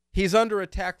 He's under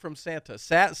attack from Santa.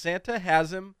 Santa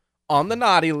has him on the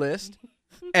naughty list,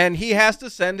 and he has to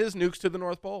send his nukes to the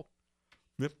North Pole.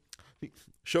 Yep.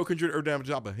 Show contributor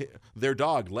their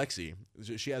dog Lexi.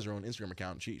 She has her own Instagram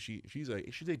account. She's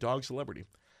a dog celebrity.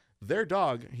 Their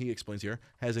dog, he explains here,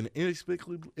 has an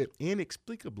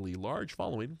inexplicably large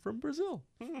following from Brazil.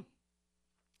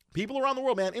 People around the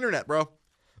world, man. Internet, bro.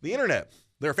 The internet.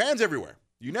 There are fans everywhere.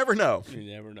 You never know. You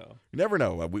never know. You never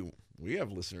know. We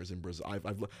have listeners in Brazil.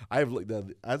 That's what I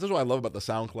love about the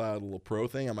SoundCloud little pro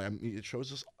thing. It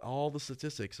shows us all the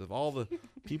statistics of all the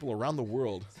people around the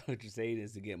world. So what you're saying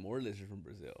is to get more listeners from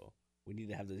Brazil, we need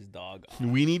to have this dog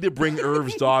on. We need to bring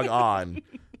Irv's dog on.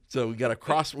 So we have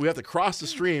to cross the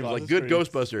streams like good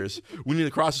Ghostbusters. We need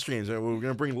to cross the streams. We're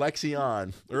gonna bring Lexi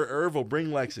on. Irv will bring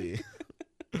Lexi.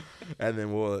 And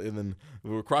then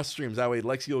we'll cross the streams. That way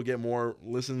Lexi will get more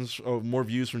listens, more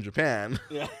views from Japan.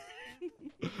 Yeah.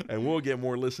 And we'll get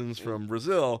more listens from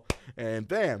Brazil. And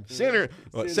bam,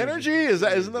 synergy?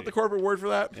 Isn't that the corporate word for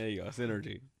that? There you go,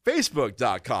 synergy.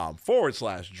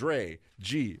 Facebook.com/Dre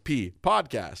GP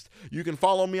Podcast. You can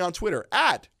follow me on Twitter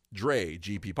at Dre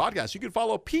GP Podcast. You can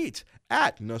follow Pete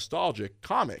at Nostalgic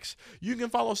Comics. You can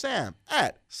follow Sam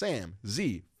at Sam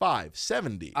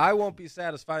Z570. I won't be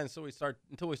satisfied until we start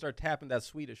tapping that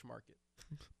Swedish market.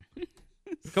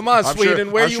 Come on,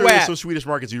 Sweden, where you at? There's some Swedish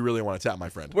markets you really want to tap, my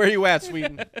friend. Where you at,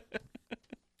 Sweden?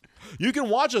 You can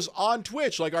watch us on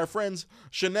Twitch like our friends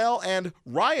Chanel and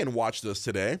Ryan watched us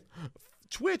today.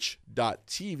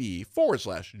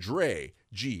 Twitch.tv/Dre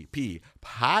GP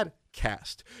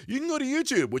Podcast. You can go to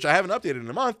YouTube, which I haven't updated in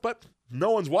a month, but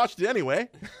no one's watched it anyway.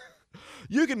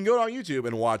 You can go on YouTube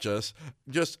and watch us.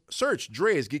 Just search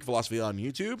Dre's Geek Philosophy on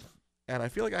YouTube. And I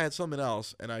feel like I had something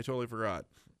else, and I totally forgot.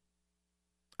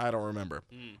 I don't remember.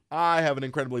 I have an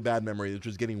incredibly bad memory, which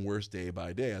is getting worse day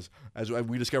by day. As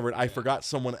we discovered, I forgot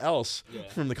someone else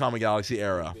from the Comic Galaxy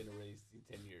era. Been erased in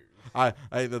 10 years.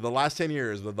 The last 10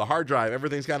 years, the hard drive,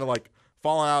 everything's kind of like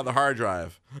falling out of the hard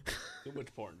drive. Too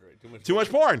much porn, Dre. Too much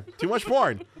porn. Too much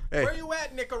porn. Hey, Where you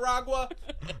at, Nicaragua?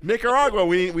 Nicaragua.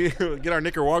 We get our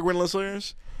Nicaraguan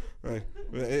listeners.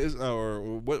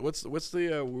 What's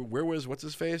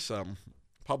his face?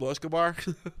 Pablo Escobar.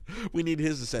 We need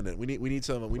his descendant. We need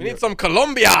some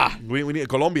Colombia. We need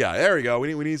Colombia. There we go.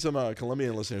 We need some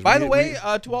Colombian listeners. By the way,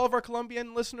 to all of our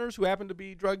Colombian listeners who happen to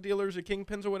be drug dealers or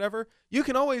kingpins or whatever, you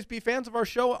can always be fans of our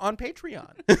show on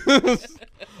Patreon.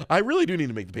 I really do need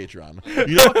to make the Patreon.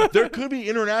 You know, there could be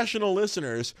international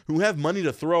listeners who have money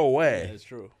to throw away. That is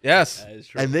true. Yes. That is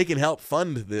true. And they can help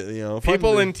fund the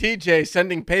people in TJ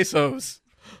sending pesos.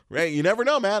 Right, you never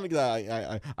know, man.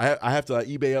 I have to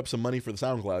eBay up some money for the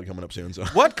SoundCloud coming up soon. So,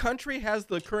 what country has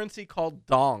the currency called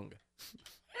dong?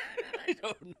 I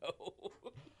don't know.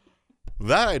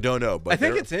 That I don't know, but I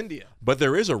think it's India. But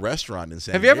there is a restaurant in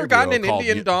San Have you ever Gabriel gotten an called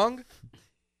Indian dong?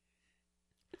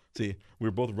 See, we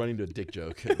were both running to a dick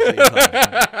joke at the same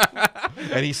time.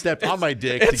 And he stepped on my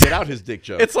dick to get out his dick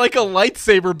joke. It's like a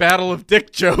lightsaber battle of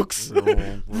dick jokes.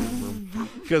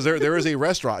 Because there is a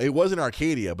restaurant. It was in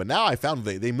Arcadia, but now I found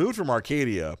they moved from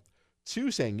Arcadia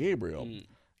to San Gabriel.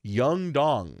 Young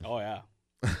Dong. Oh yeah,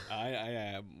 I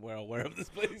am well aware of this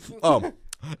place.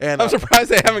 And I'm surprised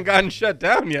they haven't gotten shut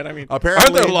down yet. I mean, apparently,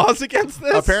 aren't there laws against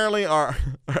this? Apparently, our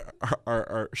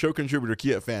show contributor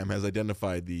Kiet Pham has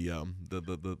identified the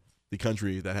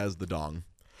country that has the dong,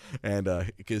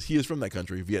 and because he is from that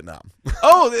country, Vietnam.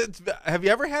 Oh, have you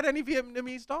ever had any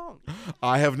Vietnamese dong?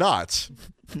 I have not.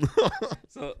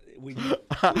 So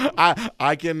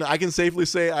I can safely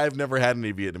say I've never had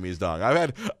any Vietnamese dong. I've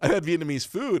had Vietnamese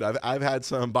food. I've had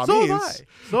some banh So mi's.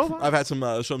 have I. I've had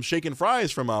some shaken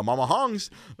fries from Mama Hong's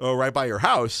right by your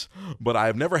house, but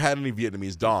I've never had any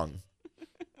Vietnamese dong.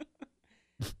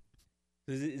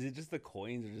 is it just the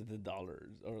coins or just the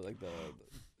dollars or like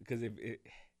because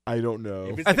I don't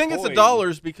know. I think it's the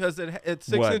dollars because it's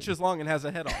 6 What? inches long and has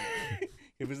a head on it.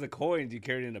 If it's the coins, you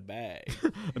carry it in a bag.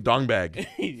 A dong bag.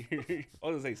 I was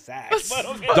gonna say sack, but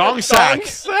okay. Dong sack. Dong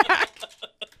sack.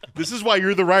 This is why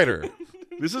you're the writer.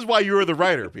 This is why you're the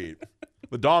writer, Pete.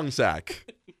 The dong sack.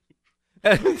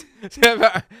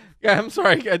 Yeah, I'm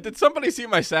sorry. Did somebody see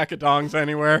my sack of dongs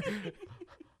anywhere?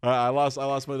 I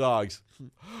lost my dogs.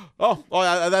 Oh,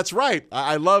 that's right.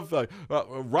 I love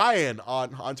Ryan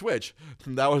on Twitch.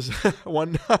 That was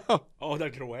one. Oh,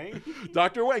 Dr. Wang.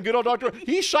 Dr. Wang, good old Dr.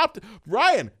 He shopped.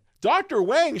 Ryan. Dr.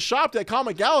 Wang shopped at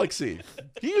Comic Galaxy.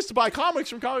 He used to buy comics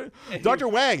from Comic. Dr.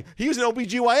 Wang. He was an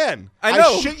OBGYN. I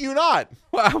know. I shit you not.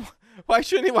 Wow. Why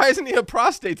shouldn't he? Why isn't he a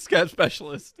prostate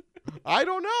specialist? I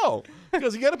don't know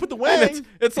because you got to put the And Wang.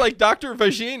 it's like Dr.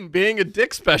 Vagine being a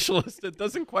dick specialist. It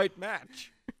doesn't quite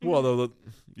match. Well,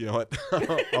 you know what?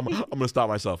 I'm going to stop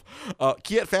myself.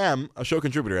 Kiet Pham, a show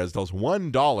contributor, has told us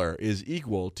 $1 is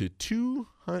equal to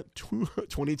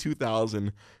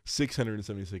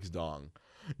 22,676 dong.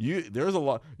 There's a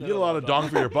lot. You get a lot of dong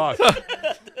for your buck.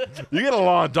 You get a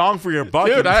lot of dong for your buck,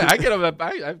 Dude, I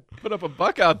put up a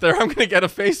buck out there. I'm gonna get a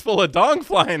face full of dong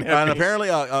flying at And me. apparently,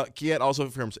 Kiet also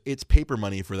affirms it's paper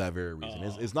money for that very reason.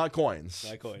 It's not coins.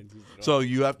 Not coins. So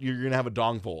you're gonna have a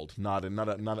dong fold, not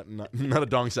a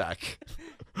dong sack.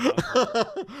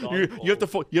 You have to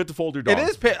fold your dong. It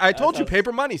is. I told you,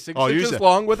 paper money, 6 Oh, you inches said-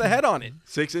 long with a head on it.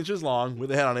 6 inches long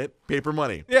with a head on it. Paper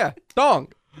money. Yeah, dong.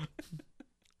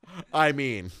 I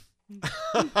mean,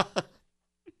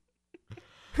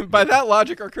 By that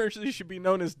logic, our currency should be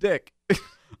known as dick.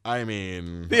 I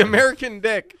mean, The American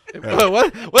dick.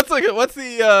 What's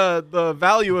the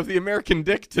value of the American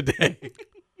dick today?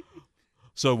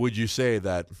 so would you say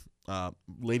that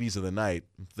ladies of the night,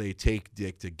 they take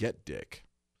dick to get dick?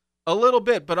 A little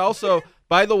bit, but also,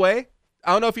 by the way,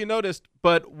 I don't know if you noticed,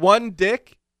 but one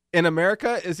dick in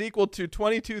America is equal to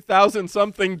 22,000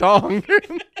 something dong.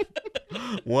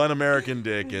 One American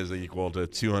dick is equal to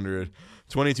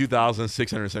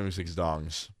 22,676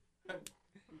 dongs. I'm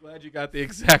glad you got the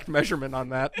exact measurement on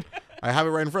that. I have it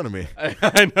right in front of me.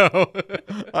 I know.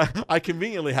 I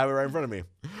conveniently have it right in front of me.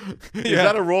 Is Yeah.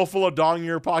 that a roll full of dong in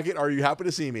your pocket? Are you happy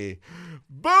to see me?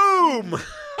 Boom!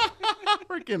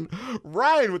 Freaking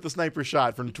Ryan with the sniper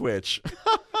shot from Twitch.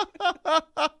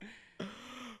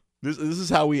 This is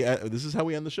how we end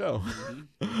the show.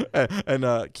 And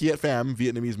Kiet Pham,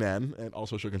 Vietnamese man, and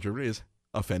also show contributor, is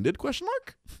offended? ?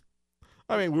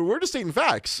 I mean, we're just stating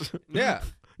facts. Yeah.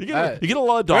 You get a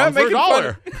lot of We're dong for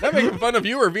 $1. Not making fun of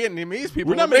you or Vietnamese people.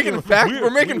 We're not making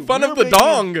we're making fun of the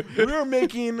dong. We're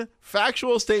making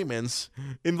factual statements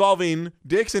involving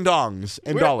dicks and dongs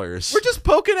and dollars. We're just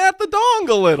poking at the dong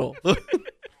a little.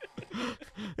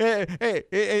 Hey,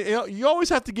 you always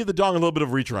have to give the dong a little bit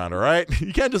of reach around, all right?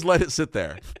 You can't just let it sit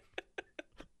there.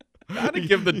 Gotta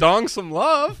give the dong some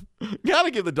love. Gotta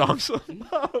give the dong some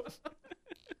love.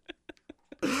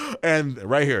 And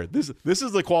right here, this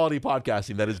is the quality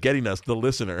podcasting that is getting us the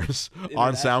listeners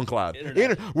on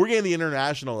SoundCloud. We're getting the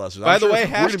international listeners. By the way,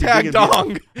 hashtag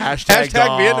dong. Hashtag Hashtag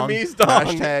dong. Vietnamese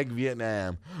dong. Hashtag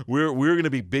Vietnam. We're going to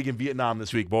be big in Vietnam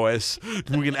this week, boys.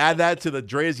 We can add that to the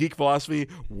Dre's Geek Philosophy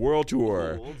World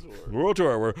Tour. World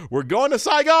Tour. We're going to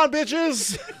Saigon,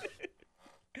 bitches.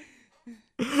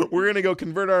 We're gonna go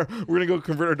convert our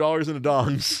dollars into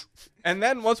dongs. And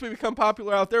then once we become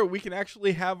popular out there, we can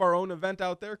actually have our own event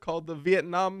out there called the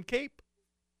Vietnam Cape.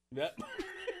 Yep.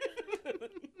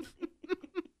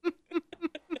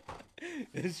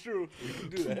 It's true. We can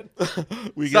do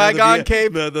that. We Saigon got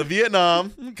Cape. the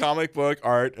Vietnam Comic Book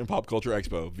Art and Pop Culture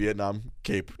Expo. Vietnam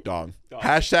Cape Dong.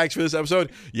 Hashtags for this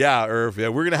episode. Yeah, Irv. Yeah,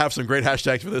 we're gonna have some great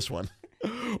hashtags for this one.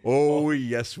 Oh,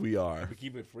 yes, we are. We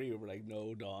keep it free. We're like,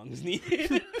 no dongs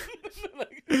needed.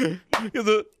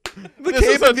 The This Cape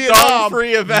is a of Vietnam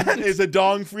dong-free event. is a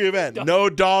dong-free event. No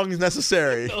dongs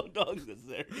necessary. No dongs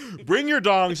necessary. Bring your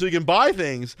dong so you can buy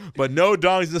things, but no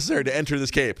dongs necessary to enter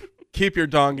this Cape. Keep your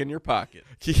dong in your pocket.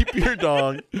 Keep your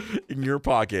dong in your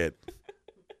pocket.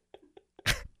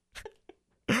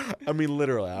 I mean,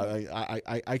 literally,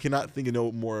 I cannot think of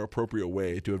no more appropriate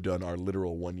way to have done our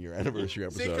literal 1-year anniversary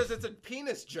See, episode. because it's a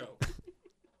penis joke.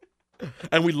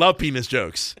 And we love penis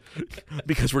jokes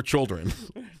because we're children.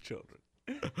 Children.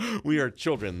 We are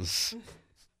children's.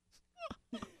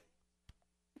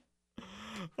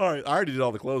 All right, I already did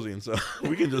all the closing, so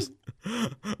we can just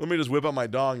let me just whip out my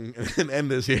dong and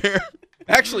end this here.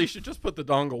 Actually, you should just put the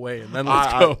dong away and then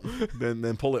let's go.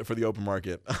 Then pull it for the open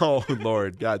market. Oh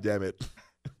Lord, God damn it!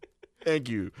 Thank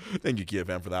you, Kia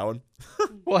Fan, for that one.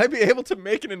 Will I be able to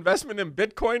make an investment in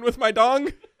Bitcoin with my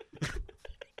dong?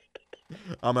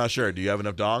 I'm not sure. Do you have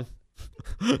enough dong?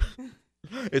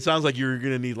 It sounds like you're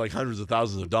gonna need like hundreds of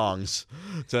thousands of dongs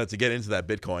to get into that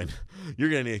Bitcoin. You're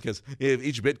gonna need, because if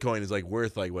each Bitcoin is like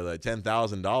worth like what, like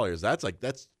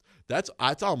 $10,000,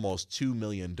 that's almost 2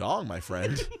 million dong, my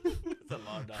friend. That's a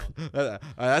lot of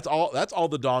dong. That's all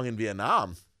the dong in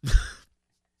Vietnam.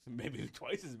 Maybe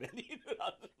twice as many.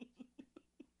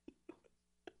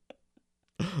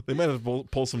 They might have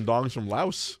pull some dongs from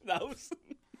Laos. Laos.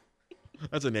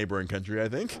 That's a neighboring country, I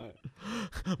think.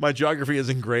 My geography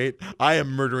isn't great. I am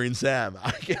murdering Sam.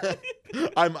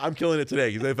 I'm killing it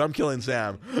today. Because if I'm killing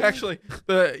Sam, Actually,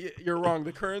 you're wrong.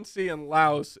 The currency in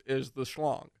Laos is the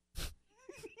schlong.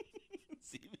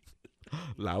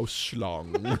 Laos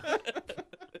Schlong.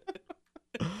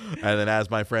 And then, as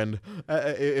my friend,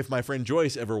 if my friend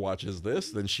Joyce ever watches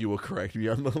this, then she will correct me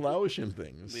on the Laotian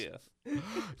things. Yeah.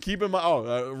 Keep in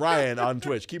mind, Ryan on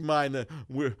Twitch. Keep in mind that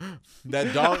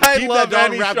dong. I Keep love that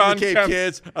dong any wrapped in Sean the Cape, Kemp.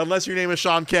 kids. Unless your name is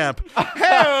Sean Kemp.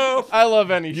 I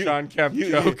love any Sean Kemp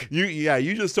joke.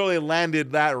 You just totally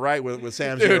landed that right with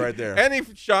Sam's Dude, here right there. Any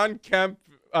Sean Kemp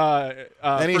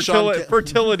Any Sean Kemp-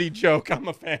 fertility joke I'm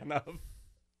a fan of.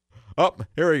 Oh,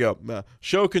 here we go.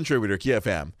 Show contributor, Kia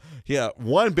Fam. Yeah,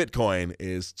 1 Bitcoin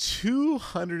is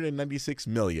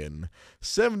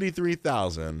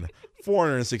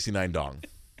 296,073,469 dong.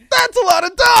 That's a lot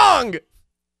of dong!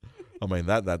 I mean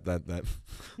that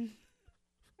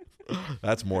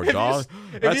that's more If you dong. s-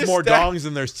 if That's you more stack- dongs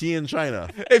than there's tea in China.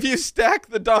 If you stack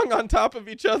the dong on top of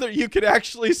each other, you could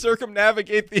actually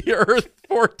circumnavigate the earth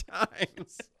 4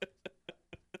 times.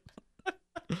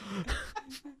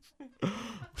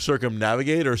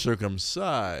 Circumnavigate or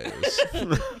circumcise?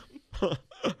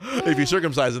 If you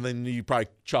circumcise it, then you probably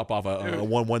chop off a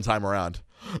one time around.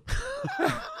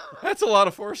 That's a lot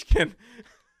of foreskin.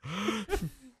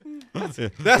 That's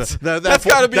that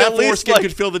gotta be that at least foreskin like-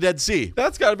 could fill the Dead Sea.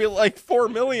 That's got to be like 4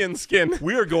 million skin.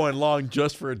 We are going long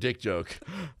just for a dick joke.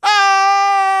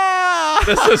 Ah!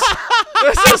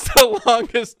 This is the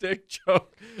longest dick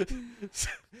joke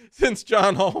since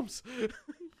John Holmes.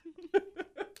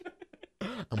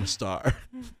 I'm a star.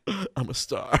 I'm a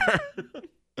star.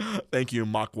 Thank you,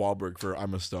 Mark Wahlberg, for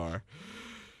I'm a star.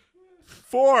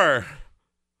 4,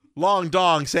 Long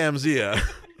Dong Sam Zia.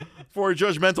 4,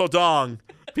 Judgmental Dong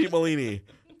Pete Molini.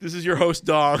 This is your host,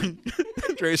 Dong,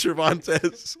 Dre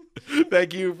Cervantes.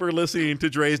 Thank you for listening to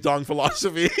Dre's Dong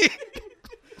Philosophy.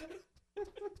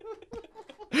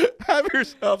 Have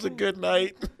yourselves a good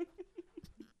night.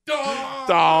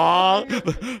 Dong.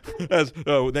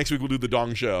 Next week we'll do the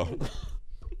Dong Show.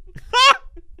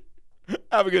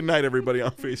 Have a good night, everybody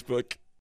on Facebook.